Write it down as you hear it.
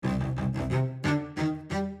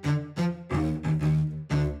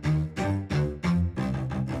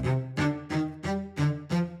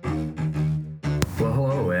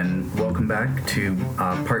back to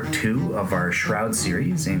part 2 of our Shroud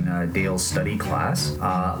series in Dale's study class.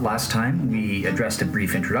 Last time we addressed a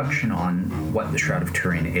brief introduction on what the Shroud of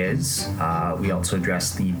Turin is. We also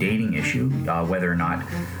addressed the dating issue, whether or not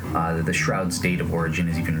the Shroud's date of origin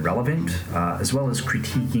is even relevant, as well as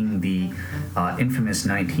critiquing the infamous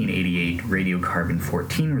 1988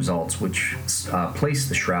 radiocarbon-14 results, which placed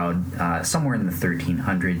the Shroud somewhere in the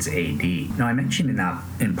 1300s AD. Now, I mentioned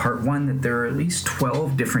in part 1 that there are at least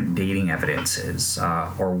 12 different dating evidences,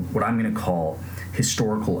 or what I'm going to call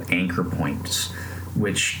historical anchor points,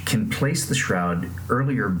 which can place the Shroud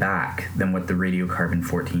earlier back than what the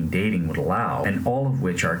radiocarbon-14 dating would allow, and all of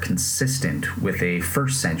which are consistent with a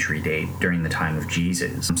 1st century date during the time of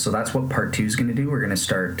Jesus. So that's what part 2 is going to do. We're going to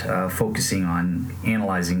start focusing on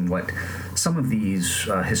analyzing what some of these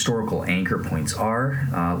historical anchor points are.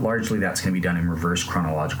 Largely that's going to be done in reverse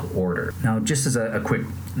chronological order. Now, just as a quick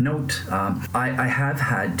note, I have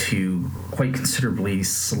had to quite considerably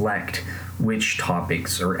select which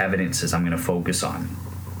topics or evidences I'm going to focus on.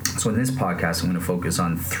 So in this podcast, I'm going to focus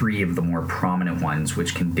on 3 of the more prominent ones,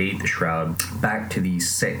 which can date the Shroud back to the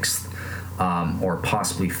 6th or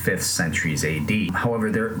possibly 5th centuries AD. However,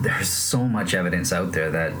 there's so much evidence out there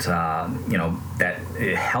that that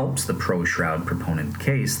it helps the pro-Shroud proponent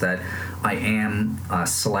case that I am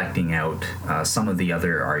selecting out some of the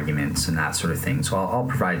other arguments and that sort of thing. So I'll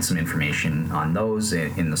provide some information on those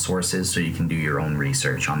in the sources so you can do your own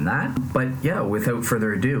research on that. But yeah, without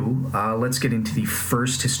further ado, let's get into the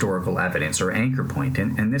first historical evidence or anchor point.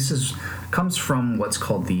 And this comes from what's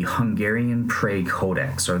called the Hungarian Prey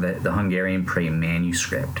Codex, or the Hungarian Prey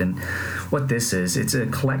manuscript. And what this is, it's a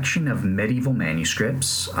collection of medieval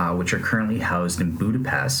manuscripts which are currently housed in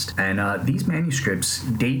Budapest. And these manuscripts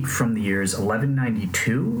date from the years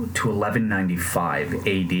 1192 to 1195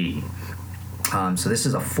 AD. So this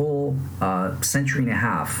is a full century and a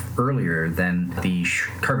half earlier than the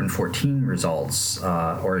carbon-14 results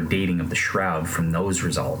or dating of the Shroud from those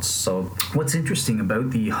results. So what's interesting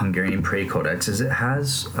about the Hungarian Prey Codex is it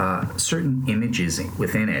has certain images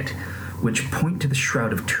within it which point to the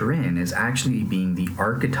Shroud of Turin as actually being the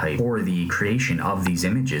archetype for the creation of these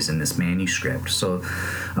images in this manuscript. So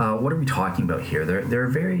what are we talking about here? There are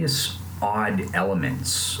various odd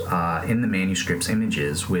elements in the manuscript's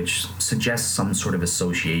images which suggest some sort of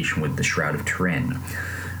association with the Shroud of Turin.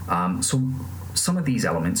 So some of these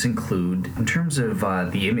elements include, in terms of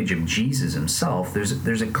the image of Jesus himself,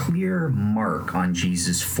 there's a clear mark on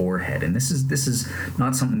Jesus' forehead, and this is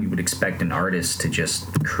not something we would expect an artist to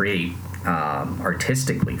just create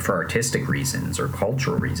artistically for artistic reasons or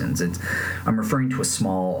cultural reasons. I'm referring to a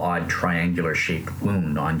small, odd, triangular-shaped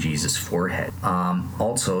wound on Jesus' forehead.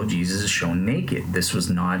 Also, Jesus is shown naked. This was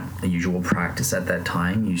not a usual practice at that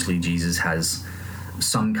time. Usually, Jesus has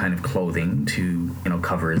some kind of clothing to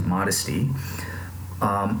cover his modesty.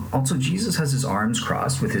 Also, Jesus has his arms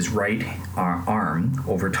crossed with his right arm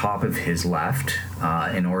over top of his left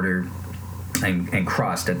and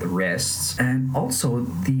crossed at the wrists. And also,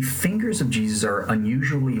 the fingers of Jesus are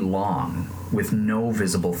unusually long with no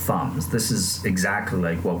visible thumbs. This is exactly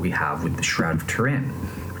like what we have with the Shroud of Turin.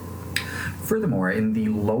 Furthermore, in the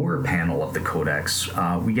lower panel of the Codex,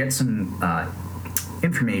 we get some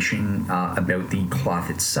information about the cloth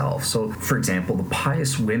itself. So, for example, the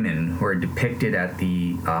pious women who are depicted at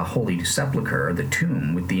the Holy Sepulchre, or the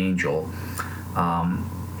tomb with the angel,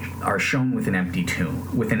 are shown with an empty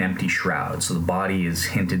tomb, with an empty shroud. So the body is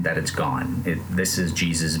hinted that it's gone. This is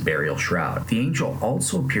Jesus' burial shroud. The angel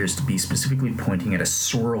also appears to be specifically pointing at a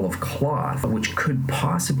swirl of cloth, which could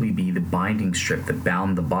possibly be the binding strip that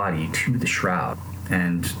bound the body to the shroud.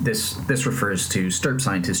 And this refers to Stirp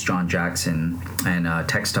scientist John Jackson, and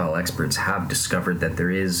textile experts have discovered that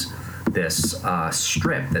there is this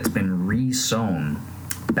strip that's been re-sewn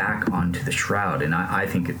back onto the shroud, and I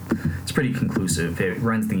think it's pretty conclusive. It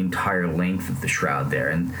runs the entire length of the shroud there,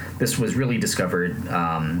 and this was really discovered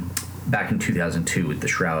back in 2002 with the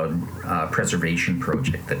Shroud Preservation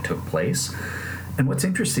Project that took place. And what's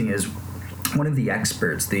interesting is one of the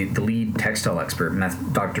experts, the lead textile expert,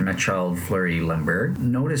 Dr. Michel Fleury-Lemberg,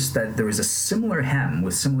 noticed that there was a similar hem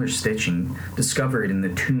with similar stitching discovered in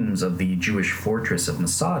the tombs of the Jewish fortress of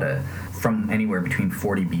Masada from anywhere between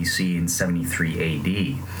 40 BC and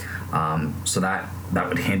 73 AD. So that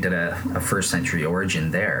would hint at a 1st century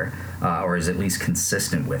origin there, or is at least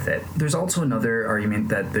consistent with it. There's also another argument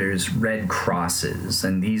that there's red crosses,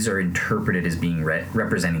 and these are interpreted as being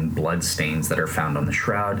representing blood stains that are found on the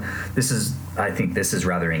shroud. I think this is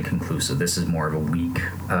rather inconclusive. This is more of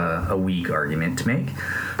a weak argument to make.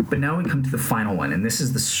 But now we come to the final one, and this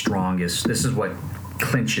is the strongest. This is what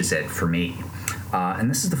clinches it for me. And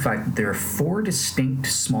this is the fact that there are 4 distinct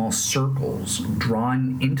small circles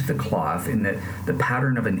drawn into the cloth in the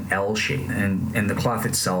pattern of an L shape. And the cloth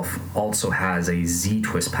itself also has a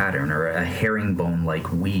Z-twist pattern, or a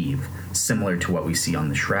herringbone-like weave, similar to what we see on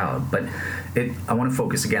the shroud. But I want to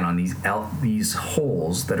focus again on these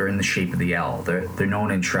holes that are in the shape of the L. They're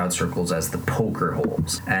known in shroud circles as the poker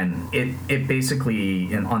holes. And it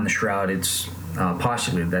basically, on the shroud, it's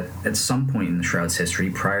postulated that at some point in the shroud's history,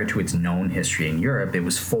 prior to its known history in Europe, it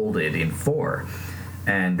was folded in 4.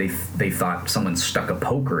 And they thought someone stuck a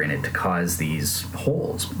poker in it to cause these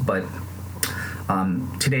holes. But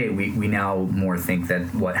today, we now more think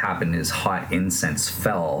that what happened is hot incense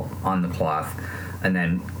fell on the cloth and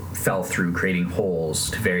then fell through, creating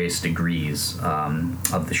holes to various degrees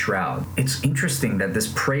of the shroud. It's interesting that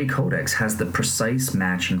this Pray Codex has the precise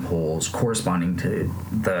matching holes corresponding to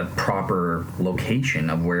the proper location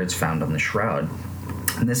of where it's found on the shroud.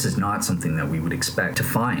 And this is not something that we would expect to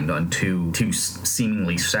find on two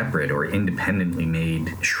seemingly separate or independently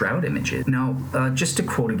made shroud images. Now, just to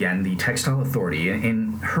quote again the Textile Authority,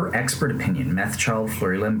 in her expert opinion, Methchild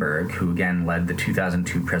Fleury-Limburg, who again led the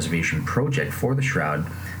 2002 preservation project for the shroud,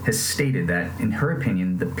 has stated that, in her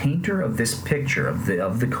opinion, the painter of this picture of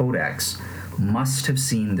the Codex must have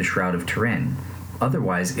seen the Shroud of Turin.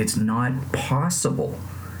 Otherwise, it's not possible.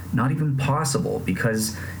 Not even possible,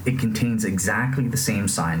 because it contains exactly the same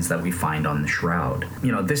signs that we find on the shroud.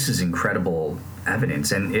 This is incredible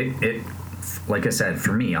evidence, and it like I said,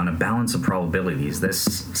 for me, on a balance of probabilities, this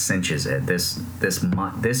cinches it. This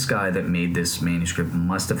guy that made this manuscript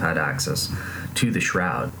must have had access to the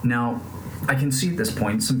shroud. Now, I can see at this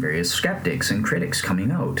point some various skeptics and critics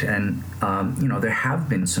coming out, and there have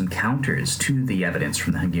been some counters to the evidence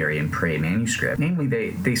from the Hungarian Pray manuscript. Namely,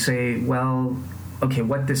 they say, well, okay,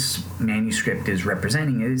 what this manuscript is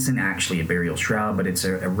representing isn't actually a burial shroud, but it's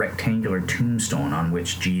a rectangular tombstone on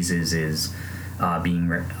which Jesus is being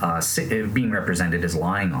represented as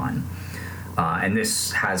lying on. And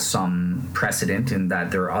this has some precedent in that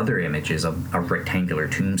there are other images of rectangular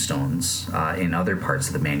tombstones in other parts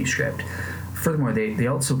of the manuscript. Furthermore, they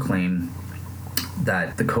also claim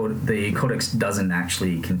that the Codex doesn't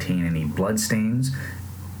actually contain any bloodstains,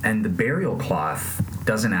 and the burial cloth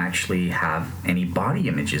doesn't actually have any body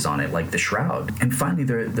images on it like the shroud. And finally,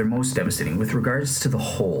 they're most devastating with regards to the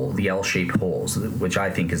hole, the L-shaped holes, which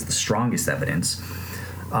I think is the strongest evidence.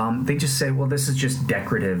 They just say, well, this is just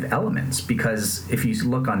decorative elements, because if you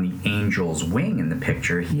look on the angel's wing in the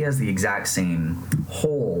picture, he has the exact same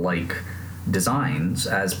hole-like designs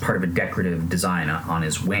as part of a decorative design on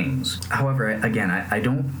his wings. However, again, I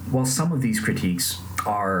don't, while some of these critiques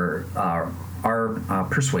are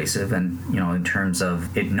persuasive, and in terms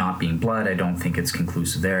of it not being blood, I don't think it's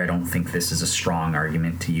conclusive there. I don't think this is a strong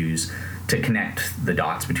argument to use to connect the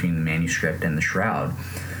dots between the manuscript and the shroud.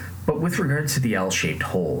 But with regard to the L-shaped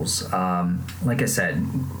holes, like I said,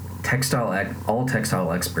 all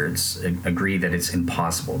textile experts agree that it's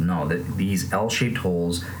impossible. No, that these L-shaped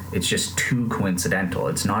holes, it's just too coincidental.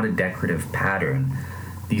 It's not a decorative pattern.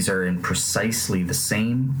 These are in precisely the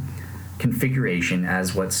same configuration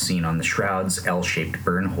as what's seen on the shroud's L-shaped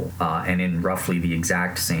burn hole, and in roughly the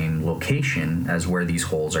exact same location as where these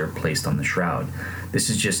holes are placed on the shroud.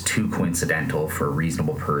 This is just too coincidental for a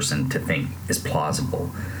reasonable person to think is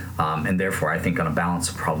plausible. And therefore, I think on a balance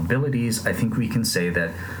of probabilities, I think we can say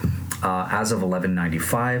that as of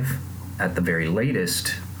 1195, at the very latest,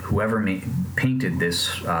 whoever painted this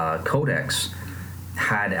codex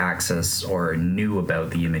had access or knew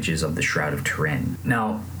about the images of the Shroud of Turin.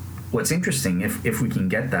 Now, what's interesting, if we can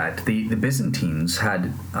get that, the Byzantines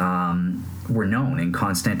were known in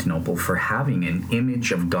Constantinople for having an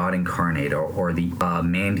image of God incarnate, or the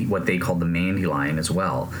what they called the Mandy Lion as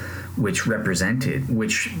well, which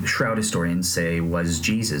shroud historians say was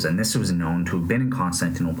Jesus, and this was known to have been in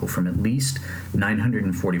Constantinople from at least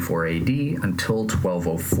 944 AD until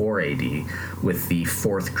 1204 AD with the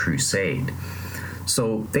Fourth Crusade.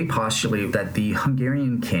 So they postulate that the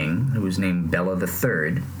Hungarian king, who was named Bela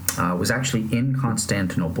III, was actually in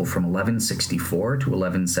Constantinople from 1164 to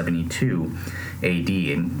 1172 AD,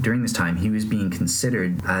 and during this time he was being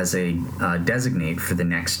considered as a designate for the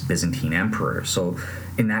next Byzantine emperor. So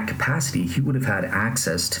in that capacity, he would have had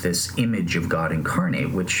access to this image of God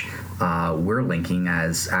incarnate, which we're linking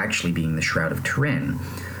as actually being the Shroud of Turin.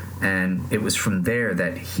 And it was from there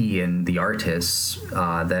that he and the artists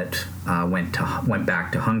that went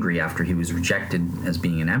back to Hungary after he was rejected as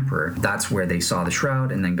being an emperor. That's where they saw the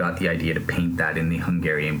shroud and then got the idea to paint that in the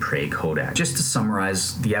Hungarian Pray Codex. Just to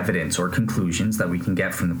summarize the evidence or conclusions that we can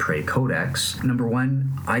get from the Pray Codex, number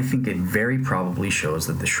one, I think it very probably shows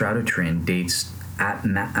that the Shroud of Turin dates at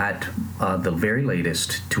the very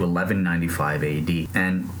latest to 1195 AD.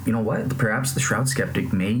 And you know what? Perhaps the Shroud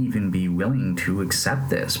skeptic may even be willing to accept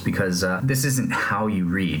this, because this isn't how you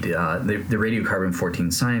read. The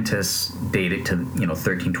radiocarbon-14 scientists date it to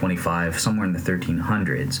 1325, somewhere in the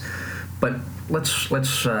 1300s. But let's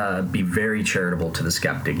be very charitable to the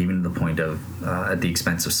skeptic, even to the point of at the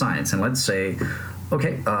expense of science, and let's say,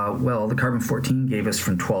 okay, well, the carbon-14 gave us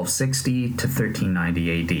from 1260 to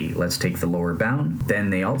 1390 AD. Let's take the lower bound. Then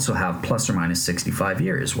they also have plus or minus 65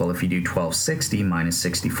 years. Well, if you do 1260 minus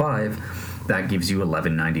 65, that gives you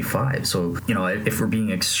 1195. So, if we're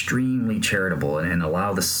being extremely charitable and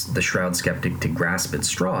allow the Shroud skeptic to grasp at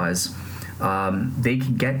straws, they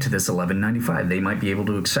could get to this 1195. They might be able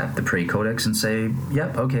to accept the Prae Codex and say,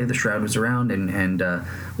 yep, okay, the Shroud was around and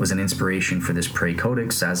was an inspiration for this Prae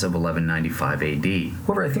Codex as of 1195 AD.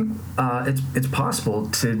 However, I think it's possible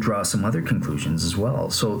to draw some other conclusions as well.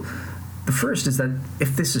 So the first is that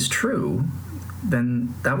if this is true,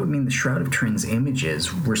 then that would mean the Shroud of Turin's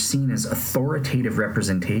images were seen as authoritative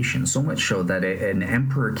representation, so much so that an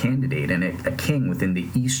emperor candidate and a king within the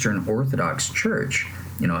Eastern Orthodox Church,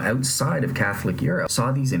 outside of Catholic Europe,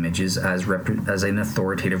 saw these images as an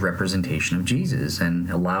authoritative representation of Jesus and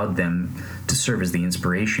allowed them to serve as the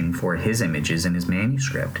inspiration for his images in his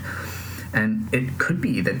manuscript. And it could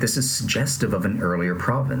be that this is suggestive of an earlier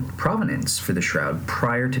provenance for the Shroud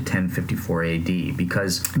prior to 1054 AD,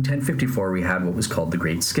 because in 1054 we had what was called the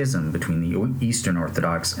Great Schism between the Eastern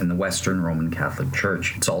Orthodox and the Western Roman Catholic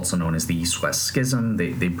Church. It's also known as the East-West Schism.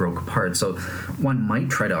 They broke apart. So one might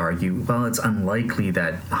try to argue, well, it's unlikely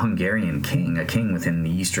that a Hungarian king, a king within the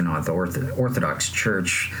Eastern Orthodox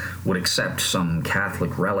Church, would accept some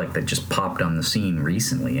Catholic relic that just popped on the scene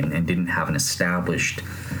recently and didn't have an established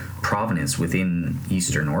provenance within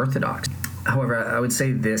Eastern Orthodox. However, I would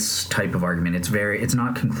say this type of argument, it's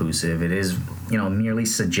not conclusive. It is, merely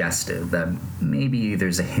suggestive that maybe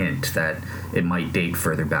there's a hint that it might date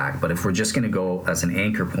further back. But if we're just going to go as an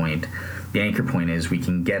anchor point, the anchor point is we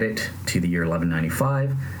can get it to the year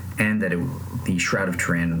 1195, and that the Shroud of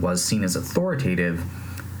Turin was seen as authoritative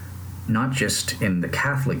not just in the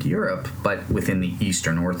Catholic Europe, but within the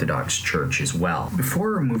Eastern Orthodox Church as well.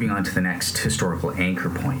 Before moving on to the next historical anchor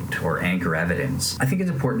point, or anchor evidence, I think it's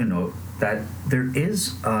important to note that there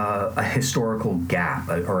is a historical gap,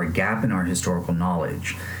 or a gap in our historical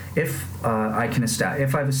knowledge. If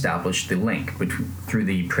I've established the link through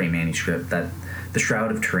the Prae manuscript that the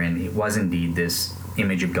Shroud of Turin was indeed this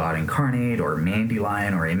image of God incarnate, or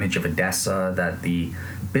Mandylion, or image of Edessa that the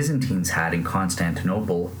Byzantines had in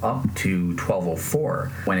Constantinople up to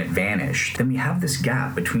 1204 when it vanished, then we have this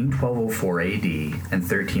gap between 1204 AD and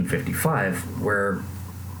 1355 where,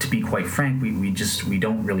 to be quite frank, we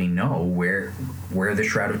don't really know where the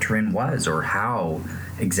Shroud of Turin was, or how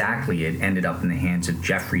exactly it ended up in the hands of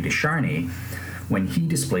Geoffrey de Charny when he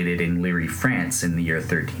displayed it in Liry, France in the year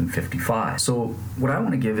 1355. So what I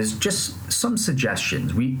want to give is just some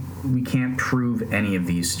suggestions. We can't prove any of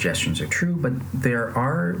these suggestions are true, but there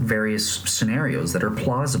are various scenarios that are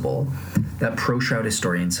plausible that pro-Shroud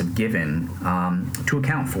historians have given to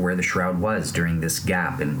account for where the Shroud was during this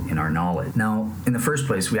gap in our knowledge. Now, in the first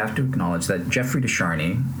place, we have to acknowledge that Geoffrey de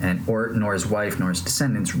Charny, nor his wife nor his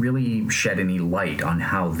descendants, really shed any light on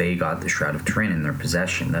how they got the Shroud of Turin in their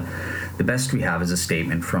possession. The best we have is a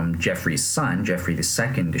statement from Geoffrey's son, Geoffrey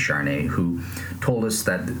II de Charny, who told us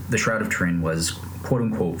that the Shroud of Turin was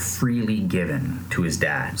quote-unquote freely given to his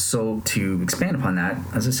dad. So to expand upon that,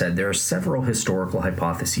 as I said, there are several historical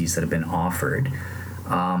hypotheses that have been offered,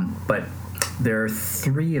 but there are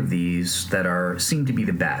three of these that seem to be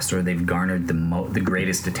the best, or they've garnered the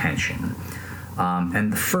greatest attention.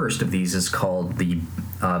 And the first of these is called the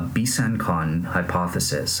Besancon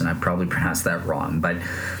hypothesis, and I probably pronounced that wrong, but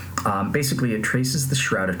basically it traces the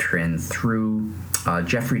Shroud of Turin through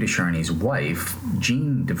Geoffrey de Charny's wife,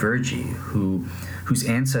 Jean de Vergy, whose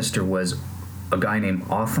ancestor was a guy named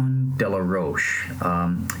Othon de la Roche.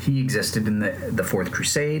 He existed in the Fourth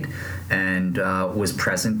Crusade and was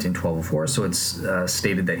present in 1204, so it's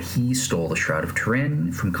stated that he stole the Shroud of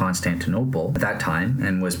Turin from Constantinople at that time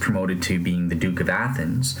and was promoted to being the Duke of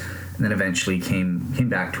Athens, and then eventually came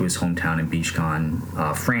back to his hometown in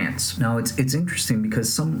Bichon, France. Now it's interesting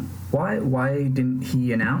because why didn't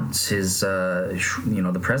he announce his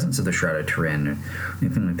the presence of the Shroud of Turin or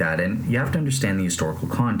anything like that? And you have to understand the historical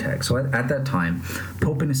context. So at that time,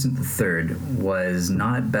 Pope Innocent III was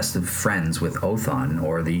not best of friends with Othon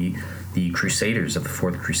or the Crusaders of the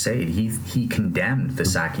Fourth Crusade. He condemned the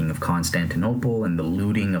sacking of Constantinople and the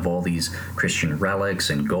looting of all these Christian relics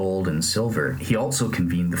and gold and silver. He also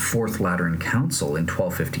convened the Fourth Lateran Council in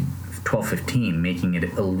 1250 1215, making it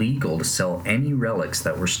illegal to sell any relics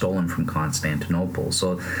that were stolen from Constantinople.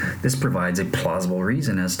 So this provides a plausible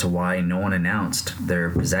reason as to why no one announced their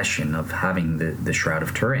possession of having the Shroud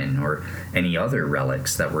of Turin or any other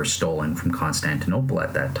relics that were stolen from Constantinople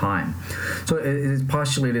at that time. So it is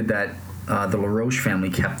postulated that the La Roche family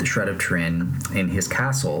kept the Shroud of Turin in his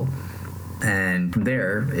castle, and from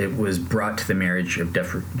there it was brought to the marriage of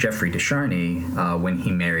Geoffrey de Charny when he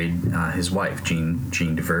married his wife, Jean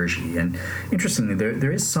de Vergy. And interestingly,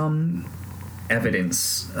 there is some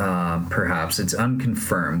evidence, perhaps it's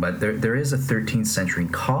unconfirmed, but there is a 13th century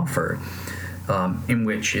coffer in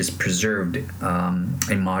which is preserved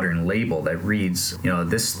a modern label that reads,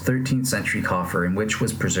 this 13th century coffer in which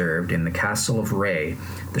was preserved in the castle of Ray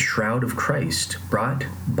the Shroud of Christ brought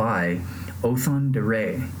by Othon de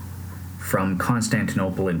Ray from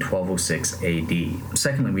Constantinople in 1206 AD.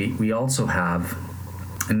 Secondly, we also have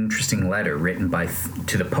an interesting letter written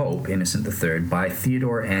to the Pope, Innocent III, by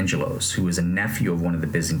Theodore Angelos, who was a nephew of one of the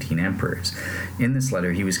Byzantine emperors. In this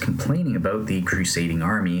letter, he was complaining about the crusading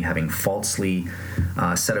army having falsely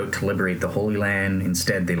set out to liberate the Holy Land.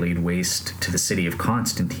 Instead, they laid waste to the city of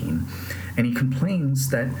Constantine. And he complains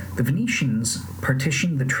that the Venetians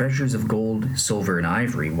partitioned the treasures of gold, silver, and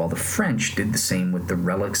ivory, while the French did the same with the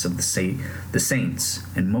relics of the saints,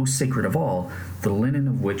 and most sacred of all, the linen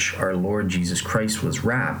of which our Lord Jesus Christ was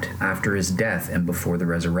wrapped after his death and before the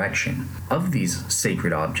resurrection. Of these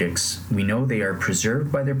sacred objects, we know they are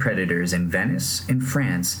preserved by their predators in Venice, in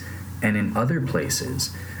France, and in other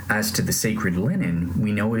places. As to the sacred linen,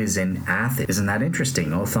 we know it is in Athens. Isn't that interesting?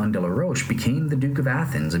 Othon de la Roche became the Duke of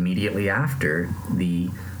Athens immediately after the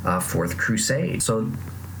Fourth Crusade. So,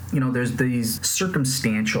 there's these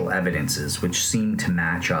circumstantial evidences which seem to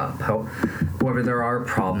match up. However, there are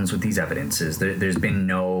problems with these evidences. There's been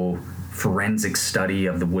no forensic study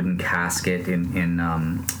of the wooden casket in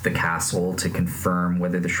the castle to confirm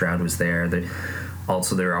whether the shroud was there.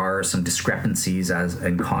 Also, there are some discrepancies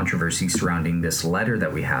and controversy surrounding this letter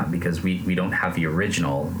that we have, because we don't have the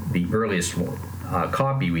original. The earliest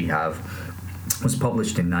copy we have was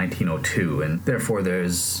published in 1902, and therefore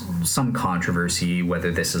there's some controversy whether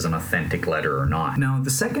this is an authentic letter or not. Now, the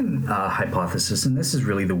second hypothesis, and this is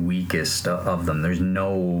really the weakest of them, there's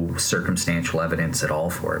no circumstantial evidence at all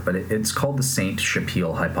for it, but it's called the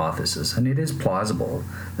Sainte-Chapelle hypothesis, and it is plausible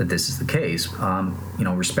that this is the case.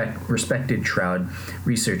 Respected shroud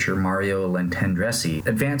researcher Mario Lentendresi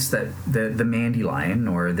advanced that the Mandy Lion,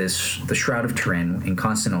 or the Shroud of Turin in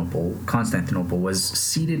Constantinople, was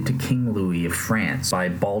ceded to King Louis of France by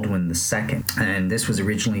Baldwin II, and this was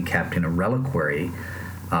originally kept in a reliquary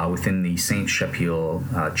within the Sainte-Chapelle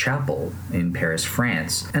chapel in Paris,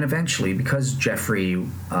 France. And eventually, because Geoffrey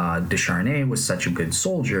de Charny was such a good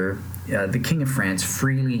soldier, the King of France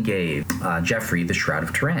freely gave Geoffrey the Shroud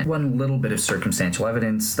of Turin. One little bit of circumstantial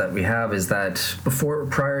evidence that we have is that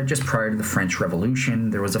just prior to the French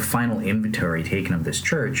Revolution, there was a final inventory taken of this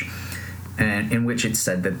church, and in which it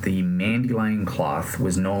said that the Mandy Lion cloth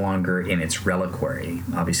was no longer in its reliquary,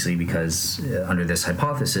 obviously because under this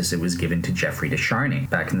hypothesis it was given to Geoffrey de Charny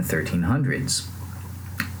back in the 1300s.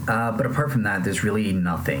 But apart from that, there's really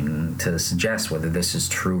nothing to suggest whether this is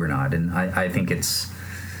true or not, and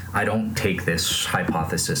I don't take this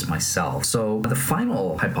hypothesis myself. So the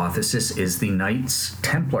final hypothesis is the Knights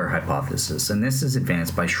Templar hypothesis, and this is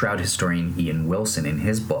advanced by shroud historian Ian Wilson in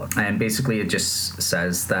his book. And basically it just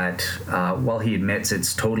says that while he admits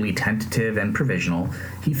it's totally tentative and provisional,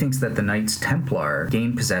 he thinks that the Knights Templar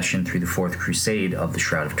gained possession through the Fourth Crusade of the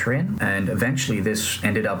Shroud of Turin, and eventually this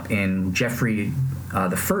ended up in Geoffrey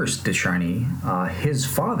the first de Charny, his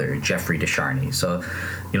father, Geoffrey de Charny. So,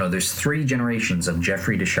 there's 3 generations of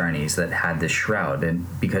Geoffrey de Charnys that had this shroud, and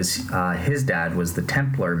because his dad was the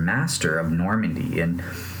Templar master of Normandy, and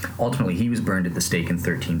ultimately he was burned at the stake in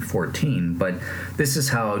 1314. But this is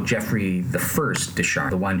how Geoffrey the first de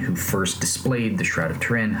Charny, the one who first displayed the Shroud of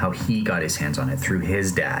Turin, how he got his hands on it through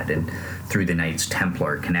his dad and through the Knights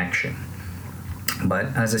Templar connection.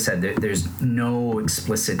 But as I said, there's no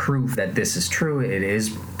explicit proof that this is true. It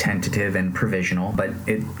is tentative and provisional, but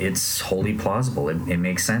it's wholly plausible. It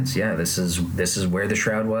makes sense. Yeah, this is where the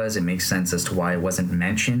shroud was. It makes sense as to why it wasn't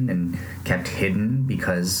mentioned and kept hidden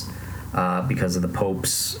because of the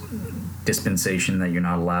Pope's dispensation that you're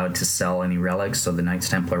not allowed to sell any relics, so the Knights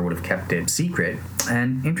Templar would have kept it secret.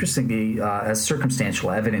 And interestingly, as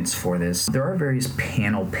circumstantial evidence for this, there are various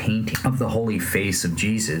panel paintings of the Holy Face of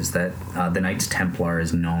Jesus that the Knights Templar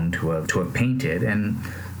is known to have painted, and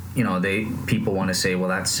people want to say, well,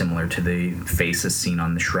 that's similar to the faces seen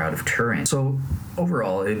on the Shroud of Turin. So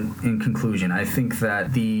overall, in conclusion, I think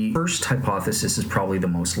that the first hypothesis is probably the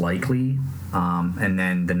most likely, and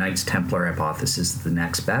then the Knights Templar hypothesis is the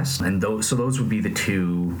next best. And those would be the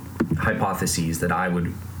two hypotheses that I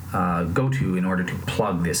would go to in order to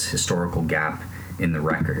plug this historical gap in the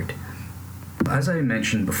record. As I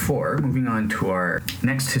mentioned before, moving on to our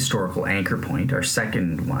next historical anchor point, our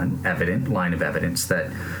second line of evidence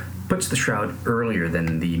that puts the Shroud earlier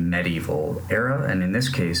than the medieval era, and in this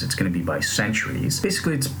case, it's going to be by centuries.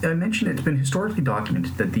 Basically, I mentioned it's been historically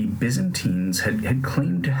documented that the Byzantines had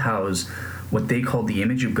claimed to house what they called the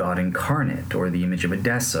image of God incarnate, or the image of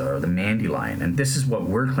Edessa, or the Mandylion, and this is what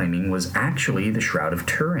we're claiming was actually the Shroud of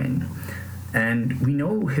Turin. And we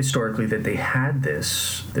know historically that they had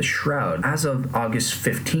this shroud as of August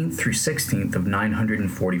 15th through 16th of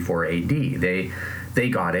 944 AD. They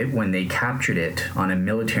got it when they captured it on a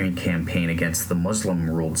military campaign against the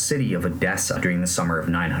Muslim-ruled city of Edessa during the summer of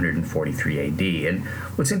 943 AD. And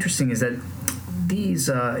what's interesting is that these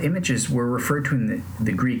images were referred to in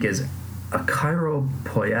the Greek as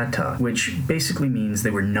akairopoieta, which basically means they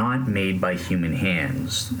were not made by human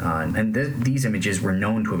hands. These images were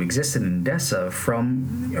known to have existed in Edessa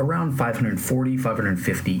from around 540,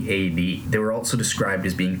 550 AD. They were also described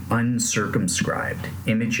as being uncircumscribed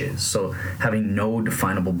images, so having no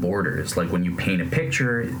definable borders. Like when you paint a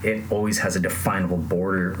picture, it always has a definable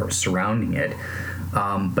border surrounding it.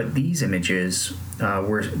 But these images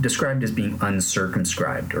were described as being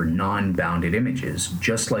uncircumscribed or non-bounded images,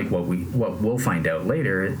 just like what we'll find out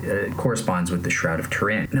later corresponds with the Shroud of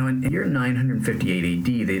Turin. Now, in the year 958 AD,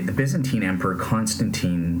 the Byzantine Emperor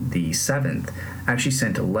Constantine VII actually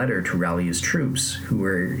sent a letter to rally his troops who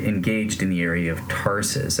were engaged in the area of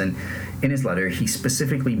Tarsus, and in his letter, he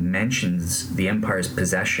specifically mentions the empire's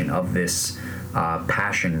possession of this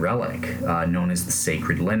Passion relic known as the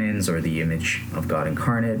sacred linens, or the image of God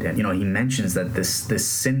incarnate. And he mentions that this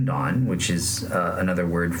sindon, which is another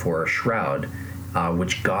word for a shroud,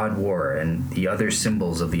 which God wore, and the other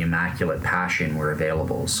symbols of the Immaculate Passion were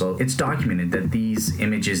available. So it's documented that these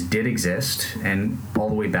images did exist, and all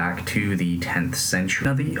the way back to the 10th century.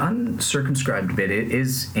 Now, the uncircumscribed bit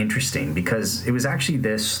is interesting because it was actually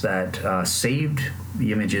this that saved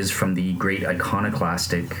the images from the great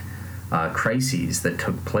iconoclastic crises that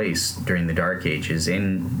took place during the Dark Ages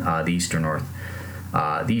in the Eastern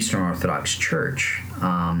Orthodox Church.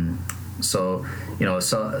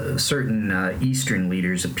 Certain Eastern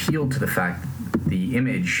leaders appealed to the fact that the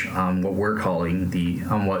image, what we're calling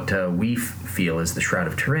what we feel is the Shroud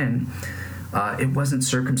of Turin, it wasn't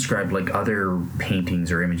circumscribed like other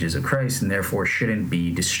paintings or images of Christ, and therefore shouldn't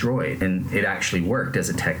be destroyed. And it actually worked as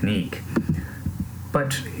a technique.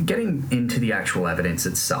 But getting into the actual evidence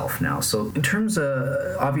itself now. So in terms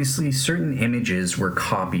of, obviously, certain images were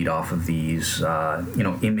copied off of these,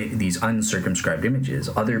 these uncircumscribed images.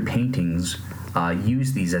 Other paintings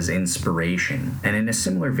use these as inspiration. And in a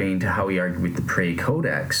similar vein to how we argued with the Prayer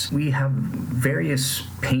Codex, we have various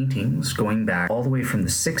paintings going back all the way from the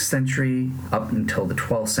 6th century up until the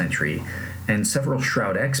 12th century. And several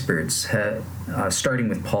shroud experts, starting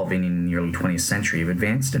with Paul Vinian in the early 20th century, have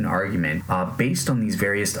advanced an argument based on these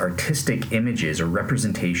various artistic images or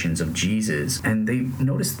representations of Jesus, and they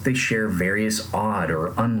noticed that they share various odd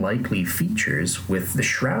or unlikely features with the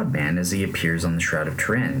shroud man as he appears on the Shroud of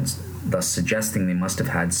Turin, thus suggesting they must have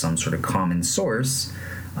had some sort of common source,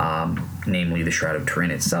 namely the Shroud of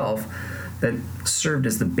Turin itself, that served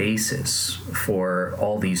as the basis for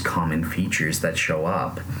all these common features that show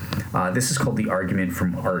up. This is called the argument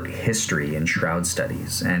from art history and shroud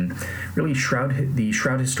studies. And really, the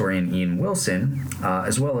shroud historian Ian Wilson,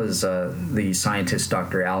 as well as the scientist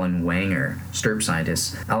Dr. Alan Wanger, STURP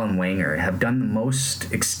scientist Alan Wanger, have done the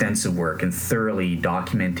most extensive work in thoroughly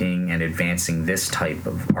documenting and advancing this type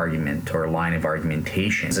of argument or line of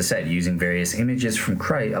argumentation. As I said, using various images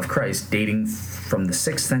of Christ dating from the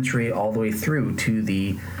 6th century all the way through to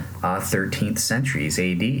the 13th centuries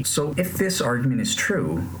AD. So if this argument is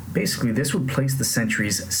true, basically this would place the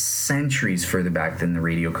centuries further back than the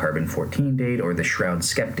radiocarbon 14 date or the shroud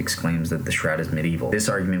skeptics' claims that the shroud is medieval. This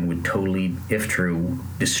argument would totally, if true,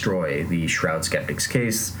 destroy the shroud skeptics'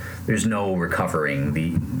 case. There's no recovering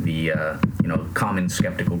the common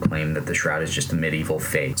skeptical claim that the shroud is just a medieval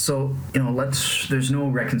fake. So there's no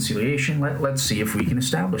reconciliation. Let's see if we can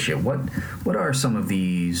establish it. What are some of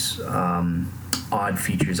these odd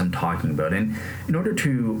features I'm talking about? And in order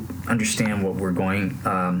to understand what we're going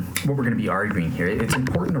to be arguing here, it's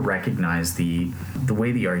important to recognize the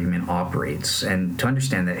way the argument operates, and to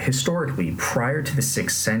understand that historically, prior to the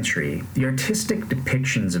 6th century, the artistic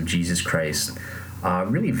depictions of Jesus Christ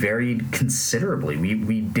really varied considerably.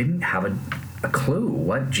 We didn't have a clue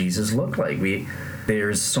what Jesus looked like.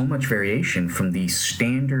 There's so much variation from the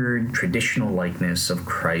standard traditional likeness of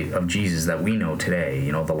Christ, of Jesus that we know today.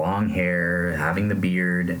 You know, the long hair, having the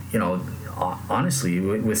beard. You know, honestly,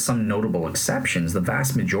 with some notable exceptions, the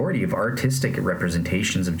vast majority of artistic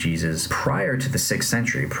representations of Jesus prior to the 6th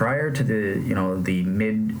century, prior to the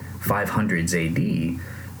mid 500s AD,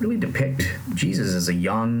 really depict Jesus as a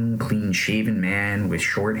young, clean-shaven man with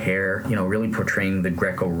short hair, really portraying the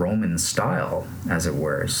Greco-Roman style, as it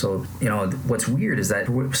were. So, what's weird is that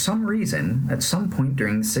for some reason, at some point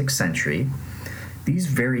during the 6th century, these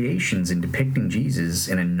variations in depicting Jesus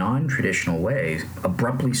in a non-traditional way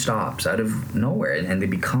abruptly stops out of nowhere, and they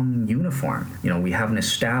become uniform. We have an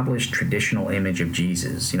established traditional image of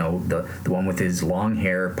Jesus, the one with his long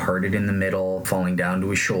hair parted in the middle, falling down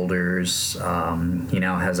to his shoulders. He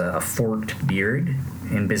now has a forked beard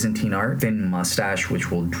in Byzantine art, thin mustache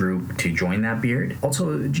which will droop to join that beard.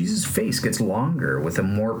 Also, Jesus' face gets longer with a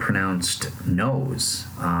more pronounced nose.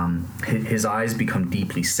 His eyes become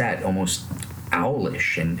deeply set, almost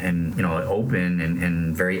owlish and open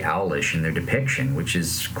and very owlish in their depiction, which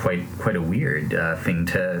is quite a weird thing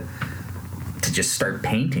to just start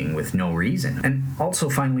painting with no reason. And also,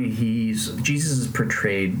 finally, Jesus is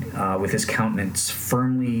portrayed with his countenance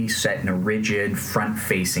firmly set in a rigid,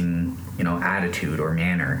 front-facing, attitude or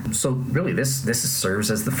manner. So really, this serves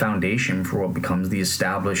as the foundation for what becomes the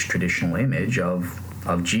established traditional image of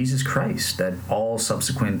Jesus Christ that all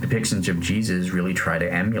subsequent depictions of Jesus really try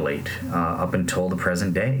to emulate up until the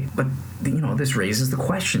present day. But, this raises the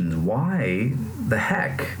questions: why the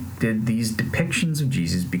heck did these depictions of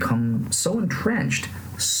Jesus become so entrenched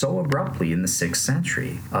so abruptly in the 6th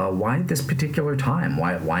century? Why at this particular time?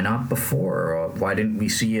 Why not before? Why didn't we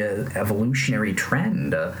see an evolutionary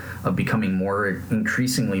trend of becoming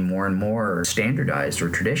increasingly more and more standardized or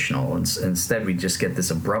traditional? Instead, we just get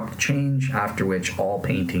this abrupt change after which all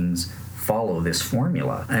paintings follow this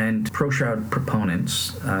formula. And pro-shroud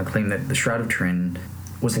proponents claim that the Shroud of Turin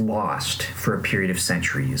was lost for a period of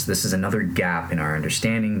centuries. This is another gap in our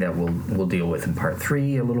understanding that we'll deal with in part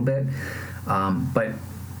 3 a little bit. But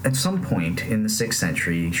at some point in the 6th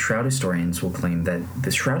century, shroud historians will claim that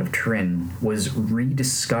the Shroud of Turin was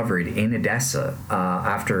rediscovered in Edessa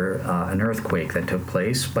after an earthquake that took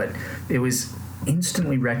place, but it was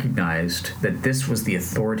instantly recognized that this was the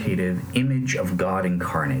authoritative image of God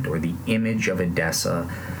incarnate, or the image of Edessa,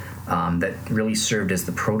 that really served as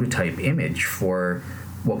the prototype image for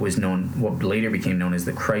what later became known as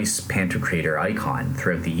the Christ Pantocrator icon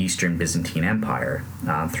throughout the Eastern Byzantine Empire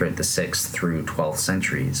throughout the 6th through 12th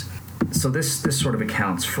centuries. So this sort of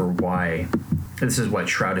accounts for why this is what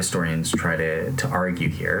shroud historians try to argue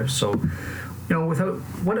here. So,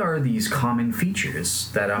 what are these common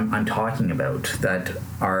features that I'm talking about that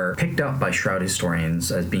are picked up by shroud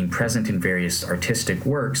historians as being present in various artistic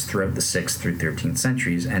works throughout the 6th through 13th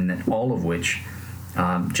centuries, and that all of which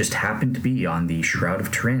just happened to be on the Shroud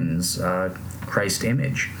of Turin's Christ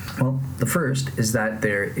image? Well, the first is that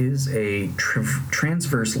there is a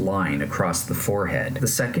transverse line across the forehead. The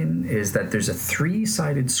second is that there's a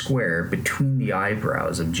 3-sided square between the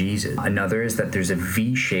eyebrows of Jesus. Another is that there's a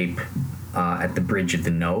V shape at the bridge of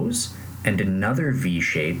the nose, and another V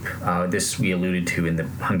shape, this we alluded to in the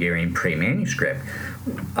Hungarian Prey manuscript,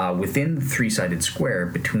 within the 3-sided square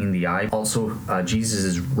between the eye. Also,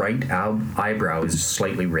 Jesus' right eyebrow is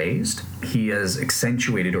slightly raised. He has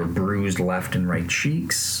accentuated or bruised left and right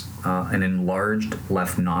cheeks, an enlarged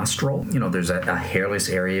left nostril. There's a hairless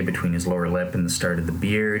area between his lower lip and the start of the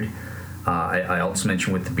beard. I also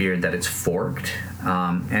mentioned with the beard that it's forked.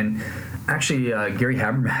 And actually, Gary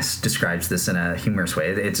Habermas describes this in a humorous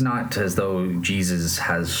way. It's not as though Jesus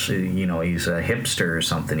has, he's a hipster or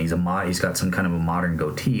something. He's got some kind of a modern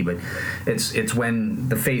goatee, but it's when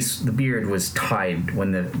the beard was tied,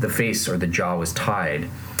 when the face or the jaw was tied,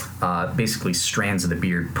 basically strands of the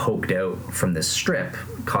beard poked out from this strip,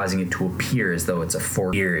 causing it to appear as though it's a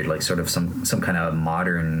forked beard, like sort of some kind of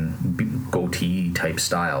modern goatee type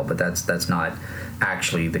style. But that's not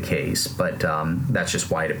actually the case, but that's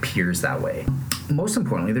just why it appears that way. Most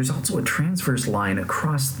importantly, there's also a transverse line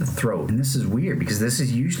across the throat, and this is weird because this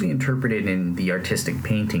is usually interpreted in the artistic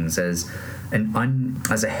paintings as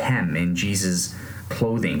a hem in Jesus'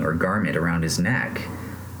 clothing or garment around his neck.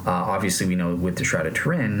 Obviously, we know with the Shroud of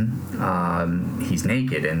Turin, he's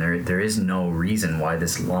naked, and there is no reason why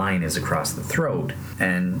this line is across the throat.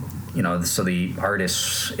 And so the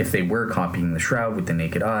artists, if they were copying the shroud with the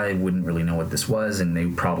naked eye, wouldn't really know what this was, and they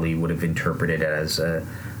probably would have interpreted it as a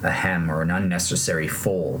hem or an unnecessary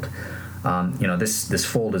fold. This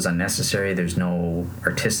fold is unnecessary. There's no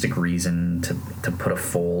artistic reason to put a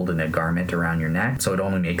fold in a garment around your neck. So it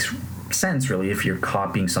only makes sense, really, if you're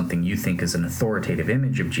copying something you think is an authoritative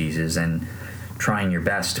image of Jesus and trying your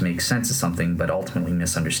best to make sense of something, but ultimately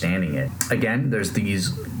misunderstanding it. Again, there's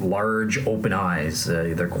these large open eyes.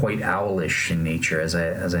 They're quite owlish in nature, as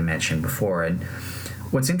I mentioned before. And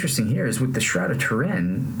what's interesting here is with the Shroud of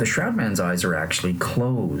Turin, the Shroud Man's eyes are actually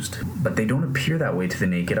closed, but they don't appear that way to the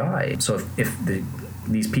naked eye. So if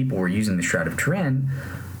these people were using the Shroud of Turin,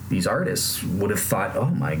 these artists would have thought, oh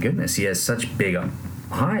my goodness, he has such big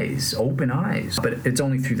eyes, open eyes. But it's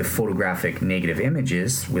only through the photographic negative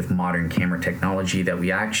images with modern camera technology that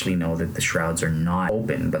we actually know that the shrouds are not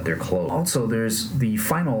open, but they're closed. Also, there's the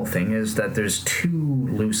final thing is that there's two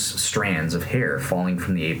loose strands of hair falling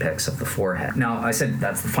from the apex of the forehead. Now, I said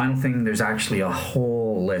that's the final thing. There's actually a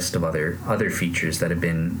whole list of other features that have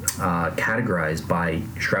been categorized by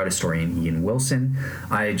shroud historian Ian Wilson.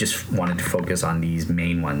 I just wanted to focus on these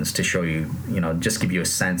main ones to show you, just give you a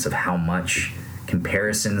sense of how much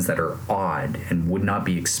comparisons that are odd and would not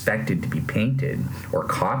be expected to be painted or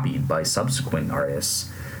copied by subsequent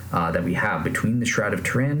artists that we have between the Shroud of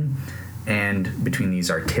Turin and between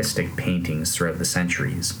these artistic paintings throughout the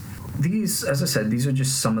centuries. These, as I said, these are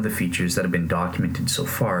just some of the features that have been documented so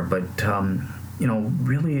far, but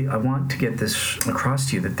really I want to get this across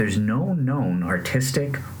to you that there's no known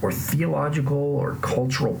artistic or theological or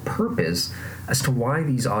cultural purpose as to why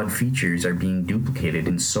these odd features are being duplicated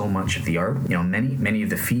in so much of the art. Many of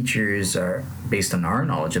the features are based on our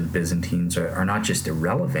knowledge of the Byzantines are not just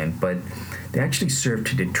irrelevant, but they actually serve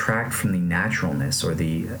to detract from the naturalness or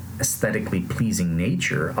the aesthetically pleasing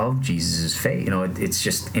nature of Jesus' face. It's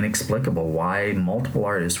just inexplicable why multiple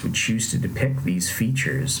artists would choose to depict these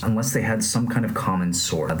features unless they had some kind of common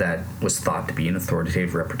source that was thought to be an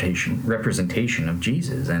authoritative representation of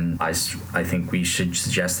Jesus. And I think we should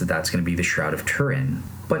suggest that that's going to be the Shroud of Turin.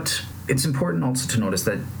 But it's important also to notice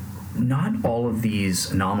that not all of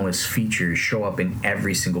these anomalous features show up in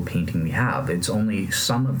every single painting we have. It's only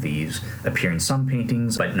some of these appear in some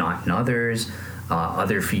paintings, but not in others.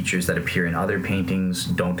 Other features that appear in other paintings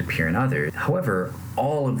don't appear in others. However,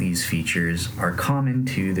 all of these features are common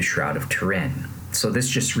to the Shroud of Turin. So this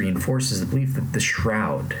just reinforces the belief that the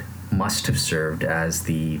shroud must have served as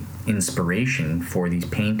the inspiration for these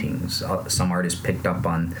paintings. Some artists picked up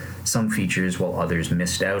on some features while others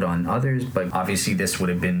missed out on others, but obviously this would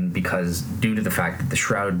have been because due to the fact that the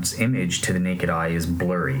shroud's image to the naked eye is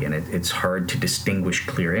blurry and it's hard to distinguish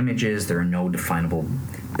clear images. There are no definable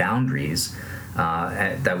boundaries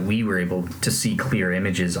that we were able to see clear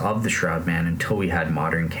images of the Shroud Man until we had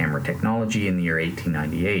modern camera technology in the year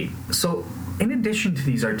 1898. So in addition to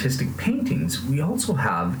these artistic paintings, we also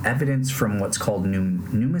have evidence from what's called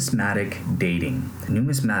numismatic dating.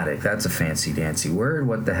 Numismatic, that's a fancy-dancy word.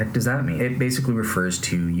 What the heck does that mean? It basically refers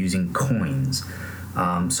to using coins.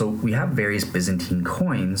 So we have various Byzantine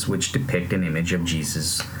coins which depict an image of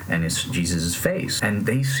Jesus and Jesus' face. And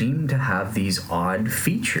they seem to have these odd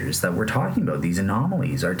features that we're talking about, these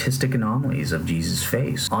anomalies, artistic anomalies of Jesus'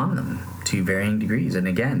 face on them to varying degrees. And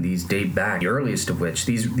again, these date back, the earliest of which,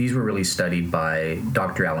 these were really studied by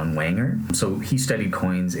Dr. Alan Wenger. So he studied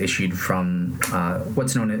coins issued from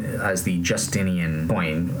what's known as the Justinian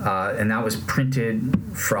coin. And that was printed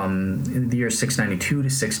from the year 692 to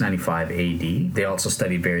 695 AD. They also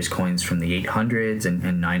studied various coins from the 800s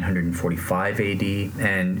and 945 AD.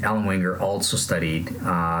 And Alan Wenger also studied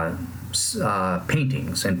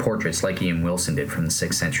paintings and portraits like Ian Wilson did from the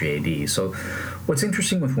 6th century AD. So what's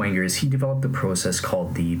interesting with Wenger is he developed a process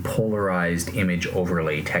called the polarized image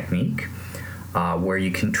overlay technique, where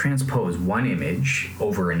you can transpose one image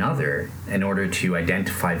over another in order to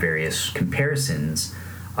identify various comparisons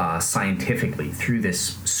scientifically through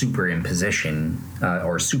this superimposition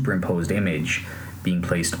or superimposed image being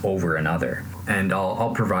placed over another. And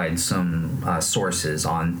I'll provide some sources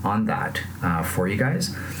on that for you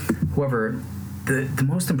guys. However, the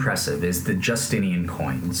most impressive is the Justinian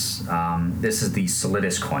coins. This is the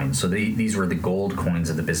solidus coin. So these were the gold coins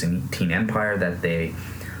of the Byzantine Empire that they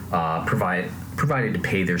provided to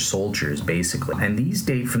pay their soldiers, basically. And these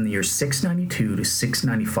date from the year 692 to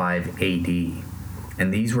 695 AD.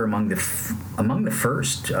 And these were among the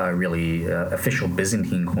first official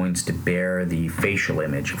Byzantine coins to bear the facial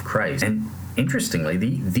image of Christ. And interestingly,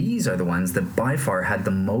 these are the ones that by far had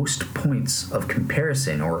the most points of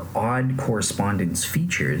comparison or odd correspondence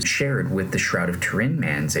features shared with the Shroud of Turin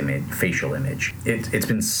man's facial image. It's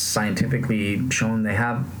been scientifically shown they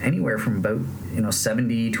have anywhere from about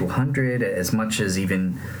 70 to 100, as much as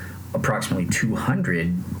even approximately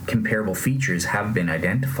 200 comparable features have been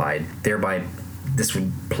identified, thereby this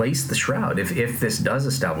would place the Shroud, if this does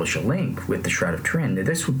establish a link with the Shroud of Turin,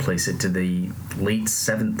 this would place it to the late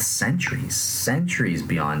 7th century, centuries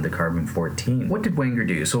beyond the carbon-14. What did Wenger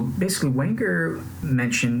do? So basically, Wenger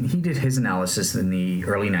mentioned, he did his analysis in the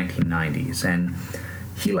early 1990s, and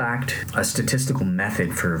he lacked a statistical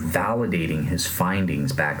method for validating his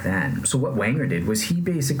findings back then. So what Wenger did was he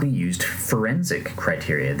basically used forensic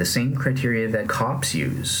criteria, the same criteria that cops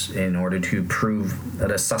use in order to prove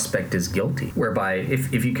that a suspect is guilty, whereby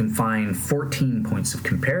if you can find 14 points of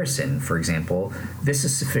comparison, for example, this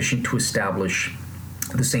is sufficient to establish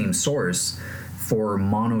the same source for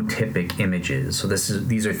monotypic images. So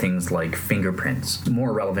these are things like fingerprints.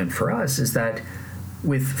 More relevant for us is that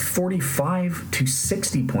with 45 to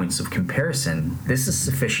 60 points of comparison, this is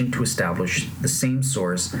sufficient to establish the same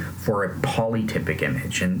source for a polytypic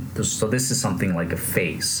image. And so this is something like a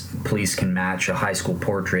face. Police can match a high school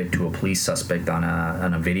portrait to a police suspect on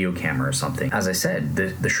a video camera or something. As I said,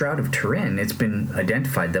 the Shroud of Turin, it's been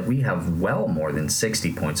identified that we have well more than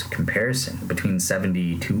 60 points of comparison, between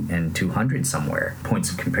 70 and 200 somewhere points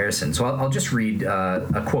of comparison. So I'll just read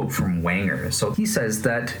a quote from Wenger. So he says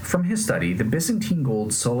that from his study, the Byzantine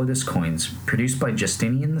gold solidus coins produced by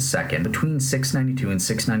Justinian II between 692 and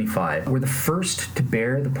 695 were the first to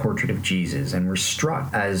bear the portrait of Jesus and were struck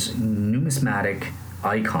as numismatic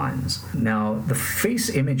icons. Now, the face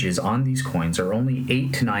images on these coins are only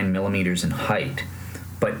 8 to 9 millimeters in height,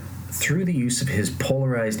 but through the use of his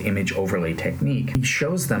polarized image overlay technique, he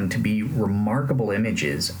shows them to be remarkable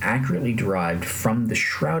images accurately derived from the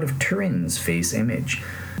Shroud of Turin's face image.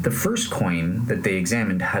 The first coin that they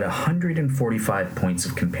examined had 145 points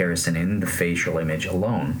of comparison in the facial image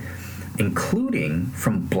alone, including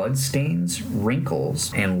from bloodstains,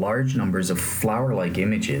 wrinkles, and large numbers of flower-like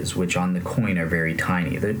images, which on the coin are very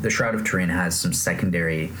tiny. The Shroud of Turin has some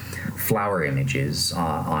secondary flower images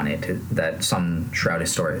on it that some shroud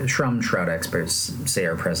experts say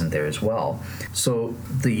are present there as well. So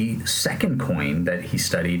the second coin that he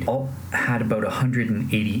studied had about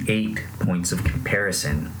 188 points of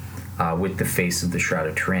comparison with the face of the Shroud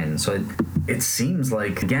of Turin. So it seems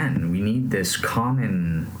like, again, we need this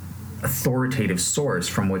common authoritative source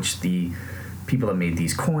from which the people that made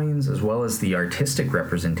these coins, as well as the artistic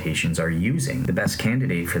representations, are using. The best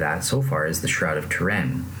candidate for that so far is the Shroud of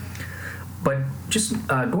Turin. But just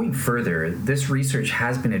going further, this research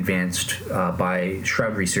has been advanced by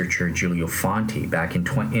shroud researcher Giulio Fanti back in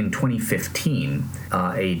 2015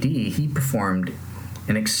 AD. He performed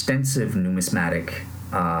an extensive numismatic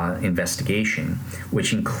investigation,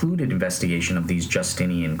 which included investigation of these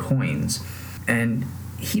Justinian coins. And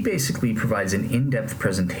he basically provides an in-depth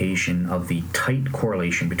presentation of the tight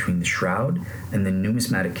correlation between the shroud and the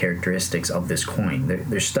numismatic characteristics of this coin.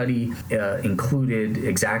 Their study included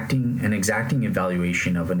exacting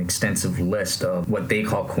evaluation of an extensive list of what they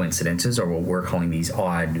call coincidences, or what we're calling these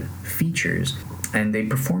odd features. And they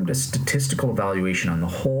performed a statistical evaluation on the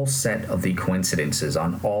whole set of the coincidences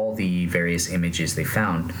on all the various images they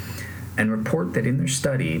found, and report that in their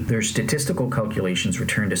study, their statistical calculations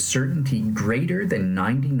returned a certainty greater than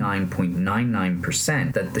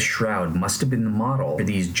 99.99% that the shroud must have been the model for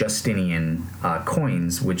these Justinian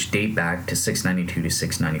coins, which date back to 692 to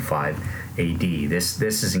 695 AD.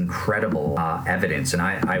 This is incredible evidence, and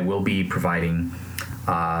I will be providing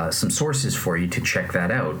some sources for you to check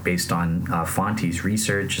that out based on Fanti's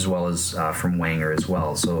research, as well as from Wenger as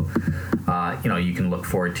well. So, you can look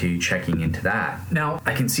forward to checking into that. Now,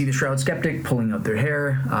 I can see the shroud skeptic pulling out their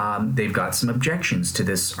hair. They've got some objections to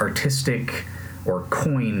this artistic or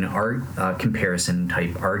coin art comparison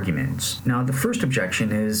type arguments. Now, the first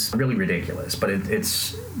objection is really ridiculous, but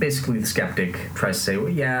it's basically the skeptic tries to say, well,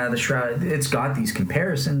 yeah, the shroud, it's got these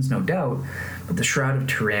comparisons, no doubt, but the Shroud of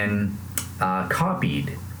Turin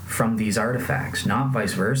copied from these artifacts, not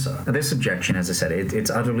vice versa. Now, this objection, as I said, it's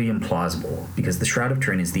utterly implausible, because the Shroud of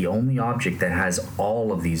Turin is the only object that has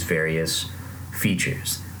all of these various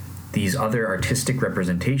features. These other artistic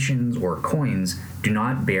representations or coins do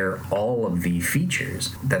not bear all of the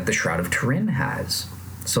features that the Shroud of Turin has.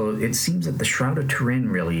 So it seems that the Shroud of Turin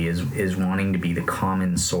really is wanting to be the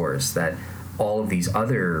common source that all of these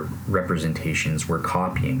other representations were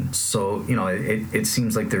copying. So, it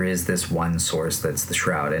seems like there is this one source that's the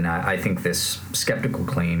shroud, and I think this skeptical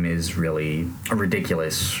claim is really a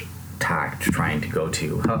ridiculous tack trying to go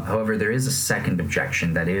to. However, there is a second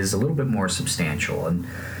objection that is a little bit more substantial, and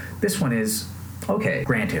this one is, okay,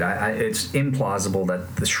 granted, it's implausible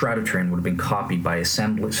that the Shroud of Turin would have been copied by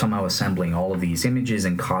somehow assembling all of these images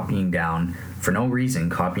and copying down, for no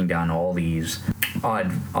reason, all these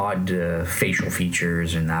odd facial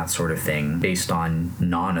features and that sort of thing based on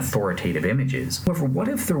non-authoritative images. However, what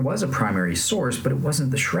if there was a primary source, but it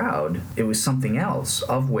wasn't the shroud? It was something else,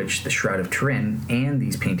 of which the Shroud of Turin and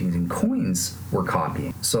these paintings and coins were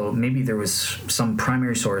copying. So maybe there was some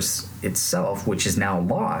primary source itself, which is now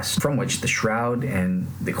lost, from which the shroud and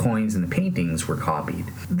the coins and the paintings were copied.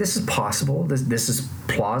 This is possible. This is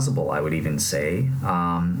plausible, I would even say,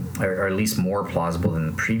 or at least more plausible than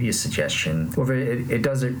the previous suggestion. However, it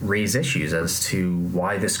does raise issues as to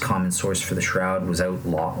why this common source for the shroud was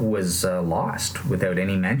lost without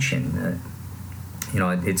any mention.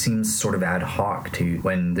 It seems sort of ad hoc to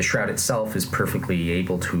when the shroud itself is perfectly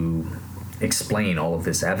able to explain all of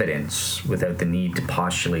this evidence without the need to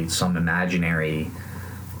postulate some imaginary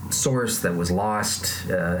source that was lost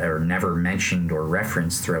or never mentioned or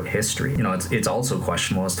referenced throughout history. It's also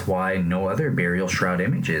questionable as to why no other burial shroud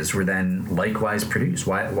images were then likewise produced.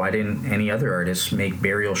 Why didn't any other artists make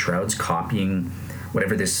burial shrouds copying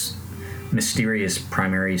whatever this mysterious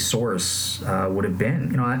primary source would have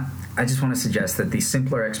been? I just want to suggest that the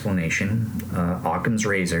simpler explanation, Occam's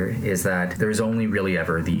razor, is that there's only really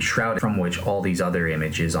ever the shroud from which all these other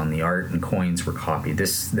images on the art and coins were copied.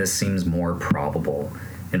 This seems more probable,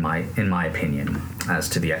 in my opinion, as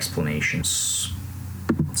to the explanations.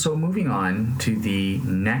 So moving on to the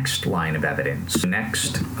next line of evidence, the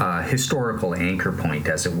next historical anchor point,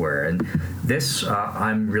 as it were. And this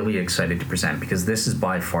I'm really excited to present because this is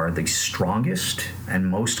by far the strongest and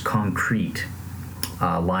most concrete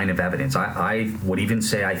line of evidence. I would even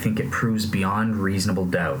say I think it proves beyond reasonable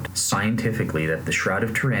doubt scientifically that the Shroud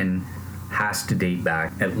of Turin has to date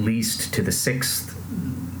back at least to the 6th,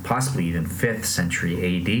 possibly even 5th century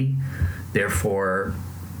AD, therefore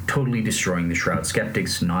totally destroying the Shroud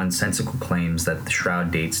skeptics' nonsensical claims that the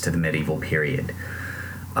Shroud dates to the medieval period.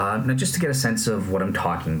 Now, just to get a sense of what I'm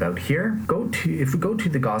talking about here, if we go to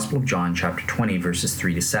the Gospel of John, chapter 20, verses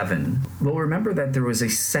 3 to 7, we'll remember that there was a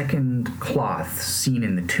second cloth seen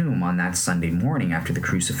in the tomb on that Sunday morning after the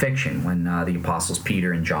crucifixion, when the apostles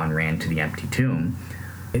Peter and John ran to the empty tomb.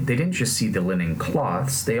 They didn't just see the linen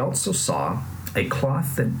cloths, they also saw a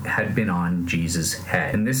cloth that had been on Jesus'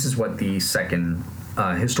 head. And this is what the second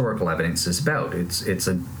historical evidence is about. It's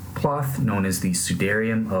a cloth known as the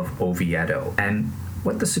Sudarium of Oviedo. And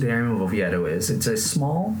what the Sudarium of Oviedo is, it's a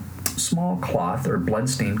small cloth or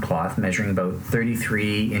blood-stained cloth measuring about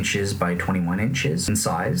 33 inches by 21 inches in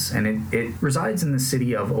size, and it resides in the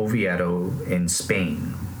city of Oviedo in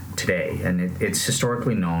Spain today, and it's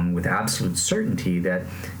historically known with absolute certainty that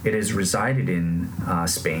it has resided in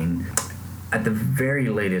Spain at the very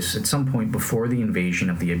latest, at some point before the invasion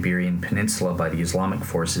of the Iberian Peninsula by the Islamic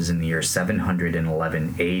forces in the year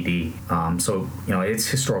 711 AD. So, its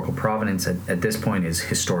historical provenance at this point is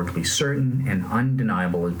historically certain and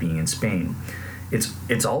undeniable as being in Spain.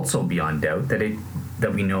 It's also beyond doubt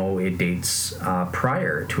that we know it dates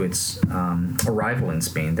prior to its arrival in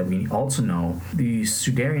Spain, that we also know the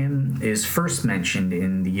Sudarium is first mentioned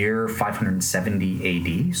in the year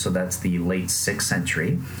 570 AD, so that's the late 6th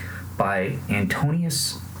century, by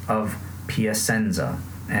Antonius of Piacenza,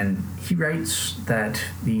 and he writes that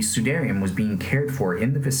the Sudarium was being cared for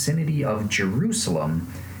in the vicinity of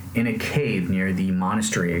Jerusalem in a cave near the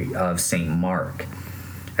monastery of St. Mark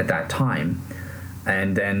at that time.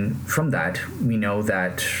 And then from that, we know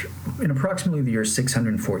that in approximately the year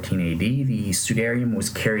 614 AD, the Sudarium was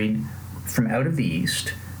carried from out of the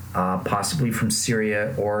east, possibly from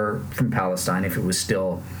Syria or from Palestine if it was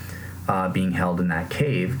still being held in that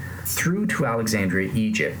cave, through to Alexandria,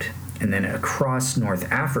 Egypt, and then across North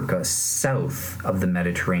Africa, south of the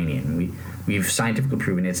Mediterranean. We've scientifically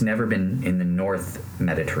proven it's never been in the North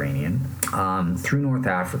Mediterranean, through North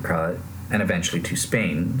Africa, and eventually to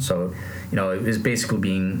Spain. So, it was basically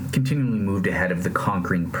being continually moved ahead of the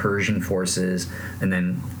conquering Persian forces, and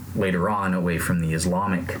then later on away from the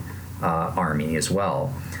Islamic army as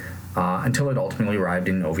well. Until it ultimately arrived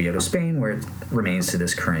in Oviedo, Spain, where it remains to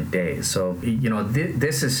this current day. So,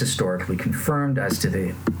 this is historically confirmed as to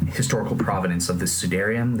the historical provenance of the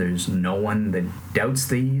Sudarium. There's no one that doubts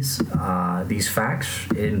these facts.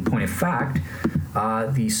 In point of fact,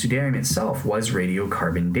 the Sudarium itself was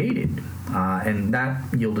radiocarbon dated, and that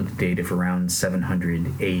yielded a date of around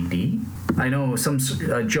 700 AD. I know some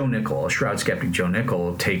Joe Nickell, Shroud skeptic Joe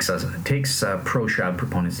Nickell, takes pro-Shroud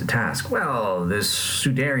proponents to task. Well, this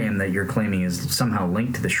Sudarium that you're claiming is somehow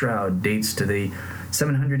linked to the Shroud dates to the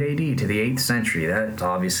 700 AD to the 8th century. That's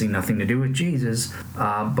obviously nothing to do with Jesus.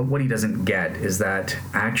 But what he doesn't get is that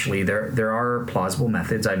actually there are plausible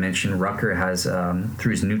methods. I mentioned Rucker has,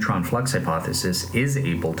 through his neutron flux hypothesis, is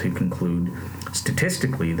able to conclude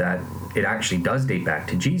statistically that it actually does date back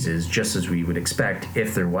to Jesus, just as we would expect.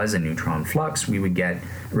 If there was a neutron flux, we would get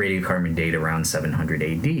radiocarbon date around 700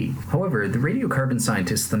 AD. However, the radiocarbon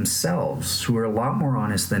scientists themselves, who are a lot more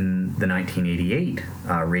honest than the 1988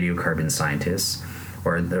 radiocarbon scientists,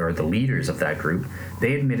 or the leaders of that group,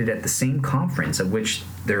 they admitted at the same conference at which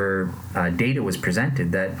their data was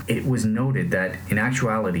presented that it was noted that in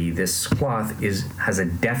actuality this cloth has a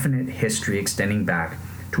definite history extending back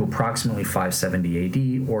to approximately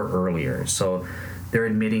 570 AD or earlier. So they're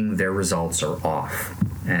admitting their results are off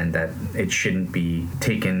and that it shouldn't be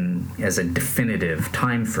taken as a definitive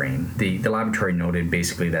time frame. The laboratory noted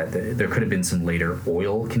basically that there could have been some later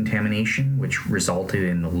oil contamination which resulted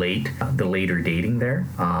in the later dating there.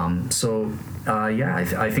 I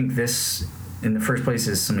think this in the first place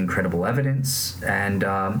is some incredible evidence, and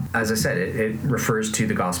as I said, it refers to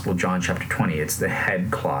the Gospel of John chapter 20. It's the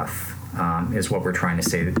head cloth is what we're trying to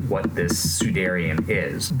say that what this sudarium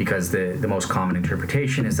is, because the most common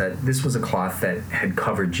interpretation is that this was a cloth that had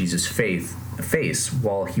covered Jesus' face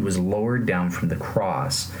while he was lowered down from the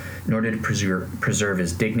cross in order to preserve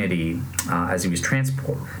his dignity as he was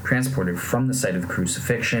transported from the site of the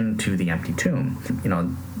crucifixion to the empty tomb.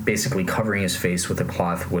 Basically covering his face with a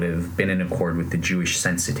cloth would have been in accord with the Jewish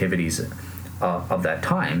sensitivities of that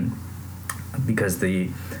time, because the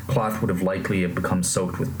cloth would have likely become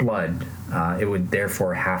soaked with blood. It would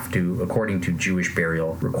therefore have to, according to Jewish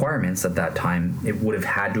burial requirements at that time, it would have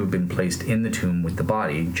had to have been placed in the tomb with the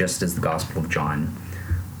body, just as the Gospel of John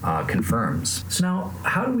confirms. So now,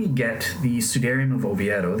 how do we get the Sudarium of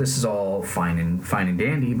Oviedo? This is all fine and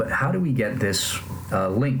dandy, but how do we get this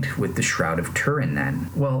linked with the Shroud of Turin then?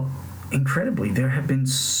 Well, incredibly, there have been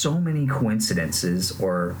so many coincidences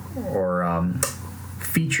or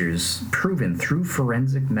features proven through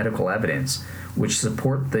forensic medical evidence which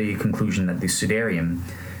support the conclusion that the Sudarium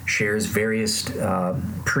shares various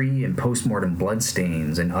pre- and post-mortem blood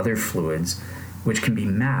stains and other fluids which can be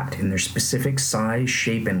mapped in their specific size,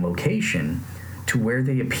 shape, and location to where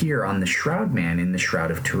they appear on the Shroud Man in the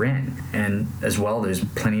Shroud of Turin. And as well, there's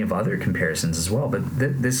plenty of other comparisons as well, but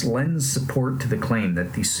this lends support to the claim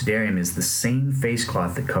that the Sudarium is the same face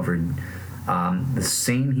cloth that covered the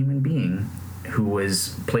same human being who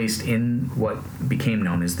was placed in what became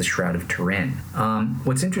known as the Shroud of Turin.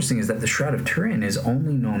 What's interesting is that the Shroud of Turin is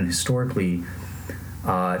only known historically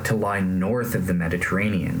to lie north of the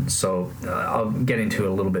Mediterranean. So I'll get into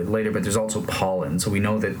it a little bit later, but there's also pollen. So we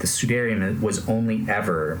know that the Sudarium was only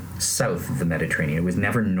ever south of the Mediterranean. It was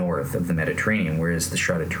never north of the Mediterranean, whereas the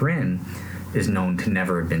Shroud of Turin is known to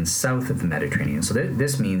never have been south of the Mediterranean. So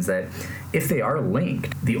this means that if they are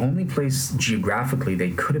linked, the only place geographically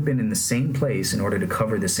they could have been in the same place in order to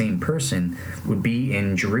cover the same person would be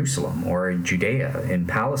in Jerusalem or Judea, in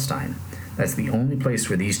Palestine. That's the only place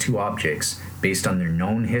where these two objects, based on their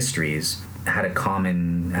known histories,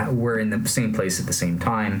 were in the same place at the same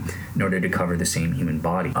time in order to cover the same human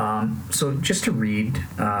body. So just to read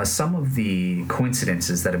some of the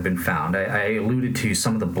coincidences that have been found, I alluded to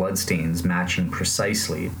some of the blood stains matching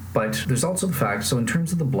precisely, but there's also the fact, so in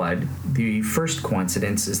terms of the blood, the first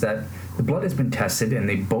coincidence is that the blood has been tested and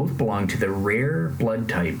they both belong to the rare blood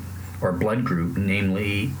type or blood group,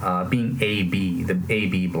 namely being AB, the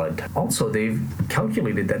AB blood type. Also, they've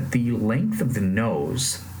calculated that the length of the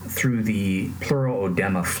nose through the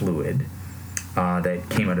pleuroedema fluid that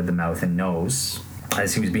came out of the mouth and nose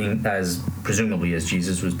as presumably as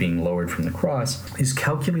Jesus was being lowered from the cross, is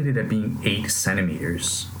calculated at being 8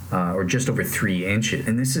 centimeters. Or just over 3 inches.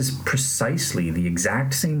 And this is precisely the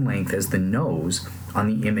exact same length as the nose on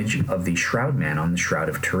the image of the Shroud Man on the Shroud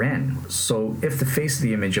of Turin. So if the face of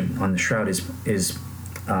the image on the shroud is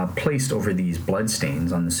placed over these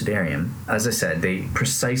bloodstains on the Sudarium, as I said, they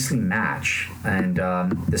precisely match. And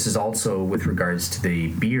this is also with regards to the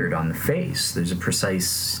beard on the face. There's a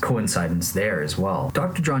precise coincidence there as well.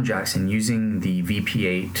 Dr. John Jackson, using the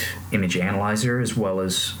VP8 image analyzer as well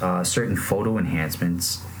as certain photo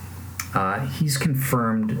enhancements, he's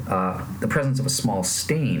confirmed the presence of a small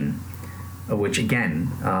stain, which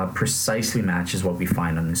again precisely matches what we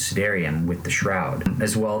find on the Sudarium with the shroud.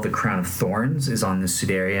 As well, the crown of thorns is on the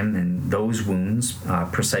Sudarium, and those wounds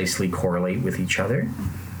precisely correlate with each other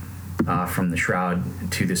from the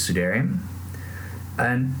shroud to the Sudarium.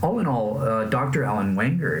 And all in all, Dr. Alan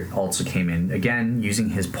Wenger also came in, again, using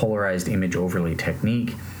his polarized image overlay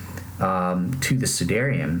technique to the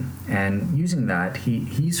Sudarium, and using that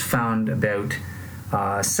he's found about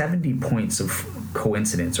 70 points of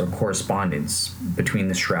coincidence or correspondence between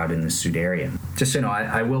the shroud and the Sudarium. Just so you know,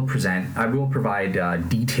 I will provide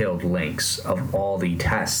detailed links of all the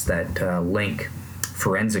tests that link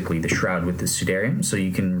forensically the shroud with the Sudarium, so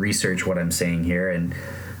you can research what I'm saying here and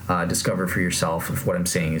discover for yourself if what I'm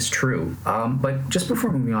saying is true. But just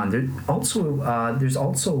before moving on, there's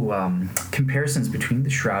also comparisons between the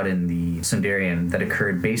shroud and the Sudarium that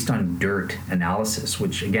occurred based on dirt analysis,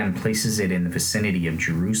 which again places it in the vicinity of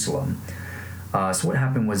Jerusalem. So what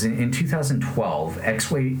happened was in 2012,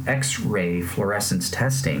 X-ray fluorescence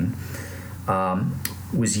testing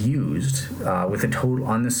was used with a total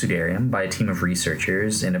on the Sudarium by a team of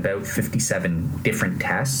researchers in about 57 different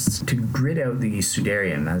tests to grid out the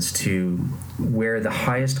Sudarium as to where the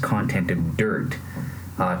highest content of dirt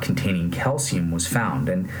containing calcium was found.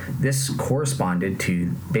 And this corresponded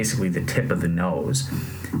to basically the tip of the nose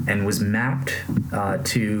and was mapped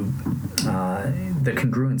to the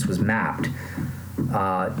congruence was mapped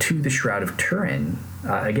to the Shroud of Turin.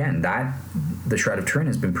 Again, the Shroud of Turin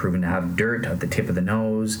has been proven to have dirt at the tip of the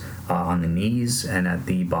nose, on the knees, and at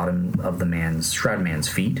the bottom of the shroud man's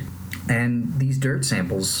feet. And these dirt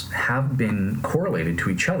samples have been correlated to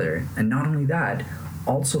each other. And not only that,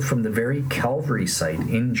 also from the very Calvary site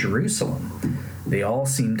in Jerusalem, they all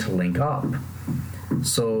seem to link up.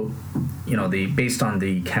 So, based on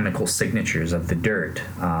the chemical signatures of the dirt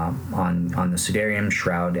on the Sudarium,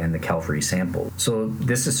 shroud, and the Calvary sample. So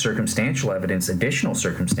this is circumstantial evidence, additional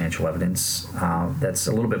circumstantial evidence that's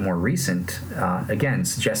a little bit more recent, again,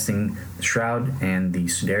 suggesting the shroud and the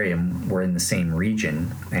Sudarium were in the same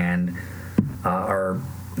region and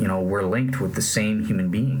were linked with the same human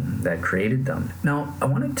being that created them. Now, I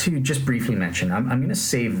wanted to just briefly mention, I'm going to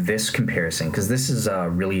save this comparison because this is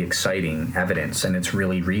really exciting evidence and it's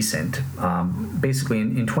really recent. Basically,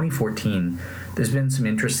 in 2014, there's been some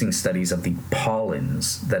interesting studies of the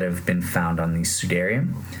pollens that have been found on the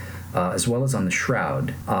Sudarium, as well as on the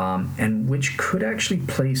shroud, and which could actually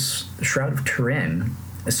place the Shroud of Turin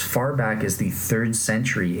as far back as the 3rd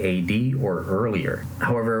century AD or earlier.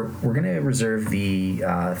 However, we're going to reserve the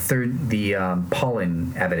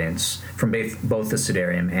pollen evidence from both the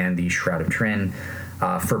Sudarium and the Shroud of Turin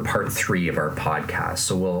for part 3 of our podcast.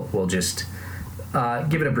 So we'll just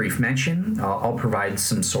give it a brief mention. I'll provide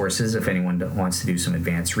some sources if anyone wants to do some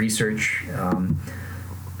advanced research.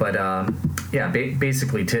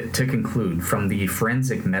 Basically, to conclude, from the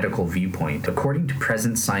forensic medical viewpoint, according to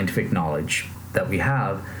present scientific knowledge that we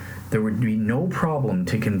have, there would be no problem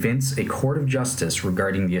to convince a court of justice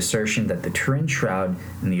regarding the assertion that the Turin shroud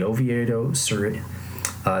and the Oviedo Sudarium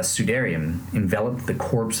enveloped the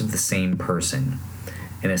corpse of the same person.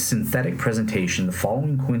 In a synthetic presentation, the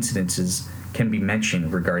following coincidences can be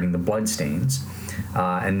mentioned regarding the bloodstains,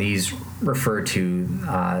 and these refer to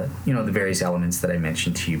the various elements that I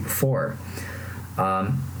mentioned to you before.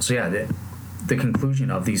 The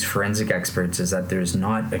conclusion of these forensic experts is that there's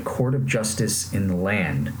not a court of justice in the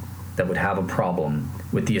land that would have a problem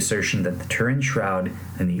with the assertion that the Turin shroud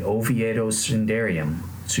and the Oviedo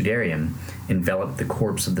Sudarium enveloped the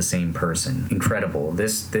corpse of the same person. Incredible.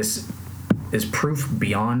 This is proof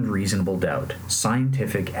beyond reasonable doubt,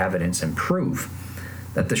 scientific evidence and proof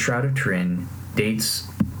that the Shroud of Turin dates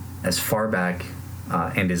as far back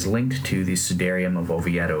and is linked to the Sudarium of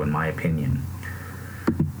Oviedo, in my opinion.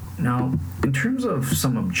 Now, in terms of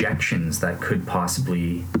some objections that could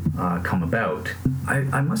possibly come about,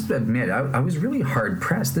 I must admit, I was really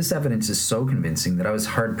hard-pressed. This evidence is so convincing that I was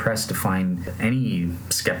hard-pressed to find any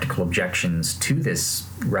skeptical objections to this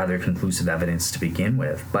rather conclusive evidence to begin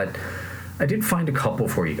with. But I did find a couple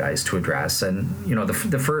for you guys to address. And,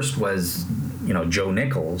 the first was, Joe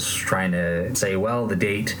Nichols trying to say, well, the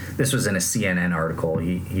date, this was in a CNN article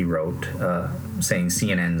he wrote, saying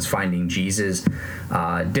CNN's finding Jesus,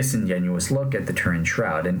 disingenuous look at the Turin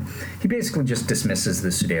shroud. And he basically just dismisses the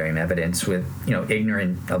Sudarium evidence with,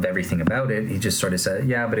 ignorant of everything about it. He just sort of said,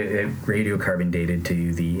 yeah, but it radiocarbon dated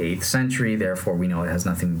to the 8th century, therefore we know it has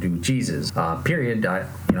nothing to do with Jesus. Period.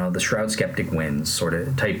 The shroud skeptic wins sort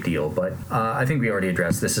of type deal. But I think we already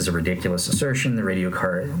addressed this is a ridiculous assertion. The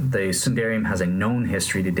Sudarium has a known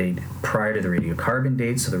history to date prior to the radiocarbon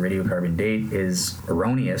date, so the radiocarbon date is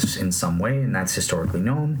erroneous in some way, and that's historically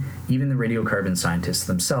known. Even the radiocarbon scientists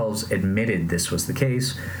themselves admitted this was the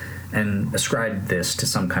case and ascribed this to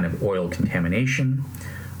some kind of oil contamination.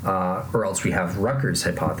 Or else we have Rucker's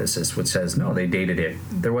hypothesis, which says, no, they dated it.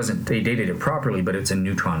 They dated it properly, but it's a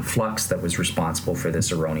neutron flux that was responsible for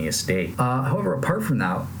this erroneous date. However, apart from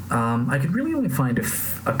that, I could really only find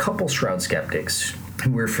a couple shroud skeptics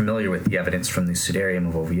who were familiar with the evidence from the Sudarium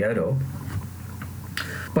of Oviedo,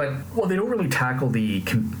 But while they don't really tackle the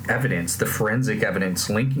evidence, the forensic evidence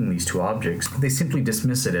linking these two objects, they simply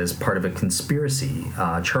dismiss it as part of a conspiracy.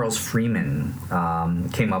 Charles Freeman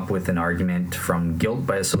came up with an argument from guilt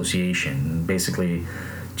by association, basically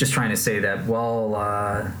just trying to say that, well,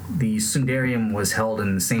 the Sundarium was held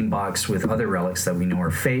in the same box with other relics that we know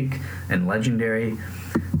are fake and legendary.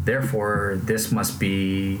 Therefore, this must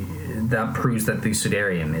be, that proves that the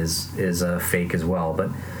Sundarium is a fake as well. But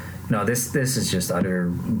no, this is just utter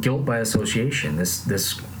guilt by association.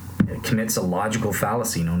 This commits a logical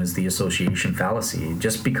fallacy known as the association fallacy.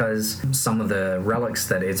 Just because some of the relics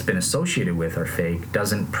that it's been associated with are fake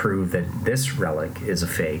doesn't prove that this relic is a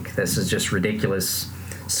fake. This is just ridiculous,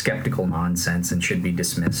 skeptical nonsense and should be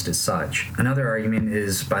dismissed as such. Another argument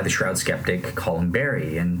is by the shroud skeptic Colin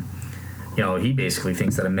Barry, and he basically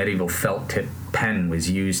thinks that a medieval felt-tip pen was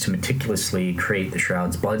used to meticulously create the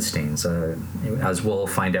shroud's bloodstains. As we'll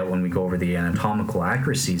find out when we go over the anatomical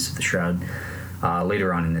accuracies of the shroud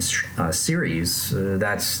later on in this series,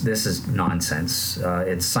 this is nonsense.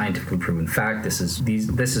 It's scientifically proven fact. This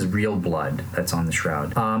is real blood that's on the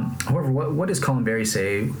shroud. However, what does Colin Barry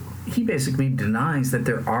say? He basically denies that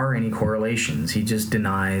there are any correlations. He just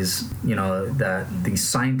denies, that the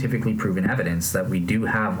scientifically proven evidence that we do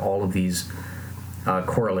have all of these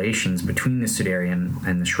correlations between the Sudarium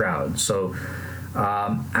and the shroud. So,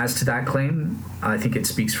 as to that claim, I think it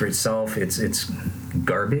speaks for itself. It's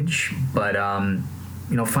garbage, but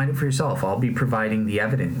find it for yourself. I'll be providing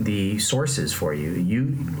the sources for you.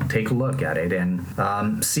 You take a look at it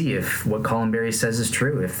and see if what Colin Barry says is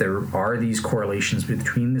true, if there are these correlations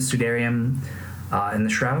between the Sudarium and the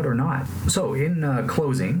shroud or not. So in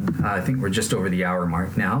closing, I think we're just over the hour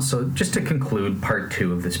mark now. So just to conclude part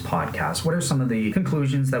 2 of this podcast, what are some of the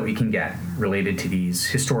conclusions that we can get related to these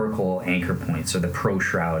historical anchor points or the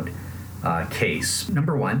pro-shroud case?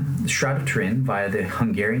 Number 1, the Shroud of Turin via the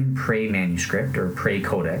Hungarian Prey manuscript or Prey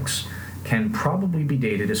Codex can probably be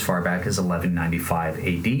dated as far back as 1195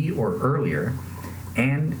 AD or earlier,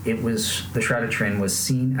 and the Shroud of Turin was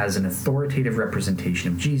seen as an authoritative representation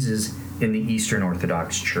of Jesus in the Eastern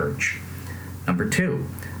Orthodox Church. Number 2,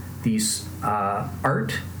 the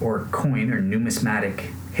art or coin or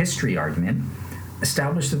numismatic history argument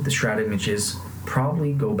established that the shroud images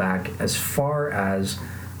probably go back as far as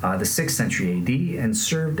the 6th century AD and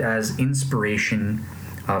served as inspiration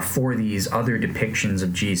for these other depictions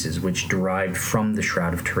of Jesus, which derived from the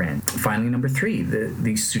Shroud of Turin. Finally, number 3,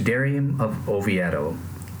 the Sudarium of Oviedo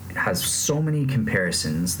has so many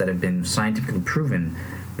comparisons that have been scientifically proven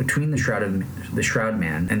between the Shroud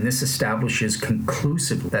Man, and this establishes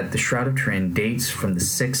conclusively that the Shroud of Turin dates from the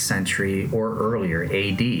 6th century or earlier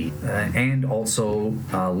AD, and also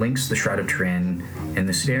links the Shroud of Turin and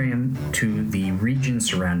the Sudarium to the region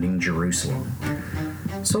surrounding Jerusalem.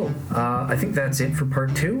 So, I think that's it for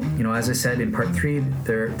part 2. As I said in part 3,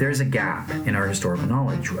 there's a gap in our historical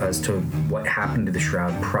knowledge as to what happened to the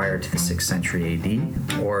shroud prior to the 6th century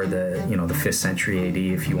AD, or the 5th century AD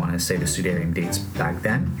if you want to say the Sudarium dates back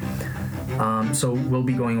then. So we'll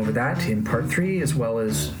be going over that in part 3, as well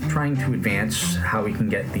as trying to advance how we can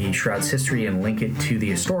get the shroud's history and link it to the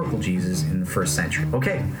historical Jesus in the 1st century.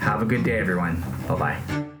 Okay, have a good day, everyone.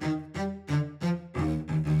 Bye-bye.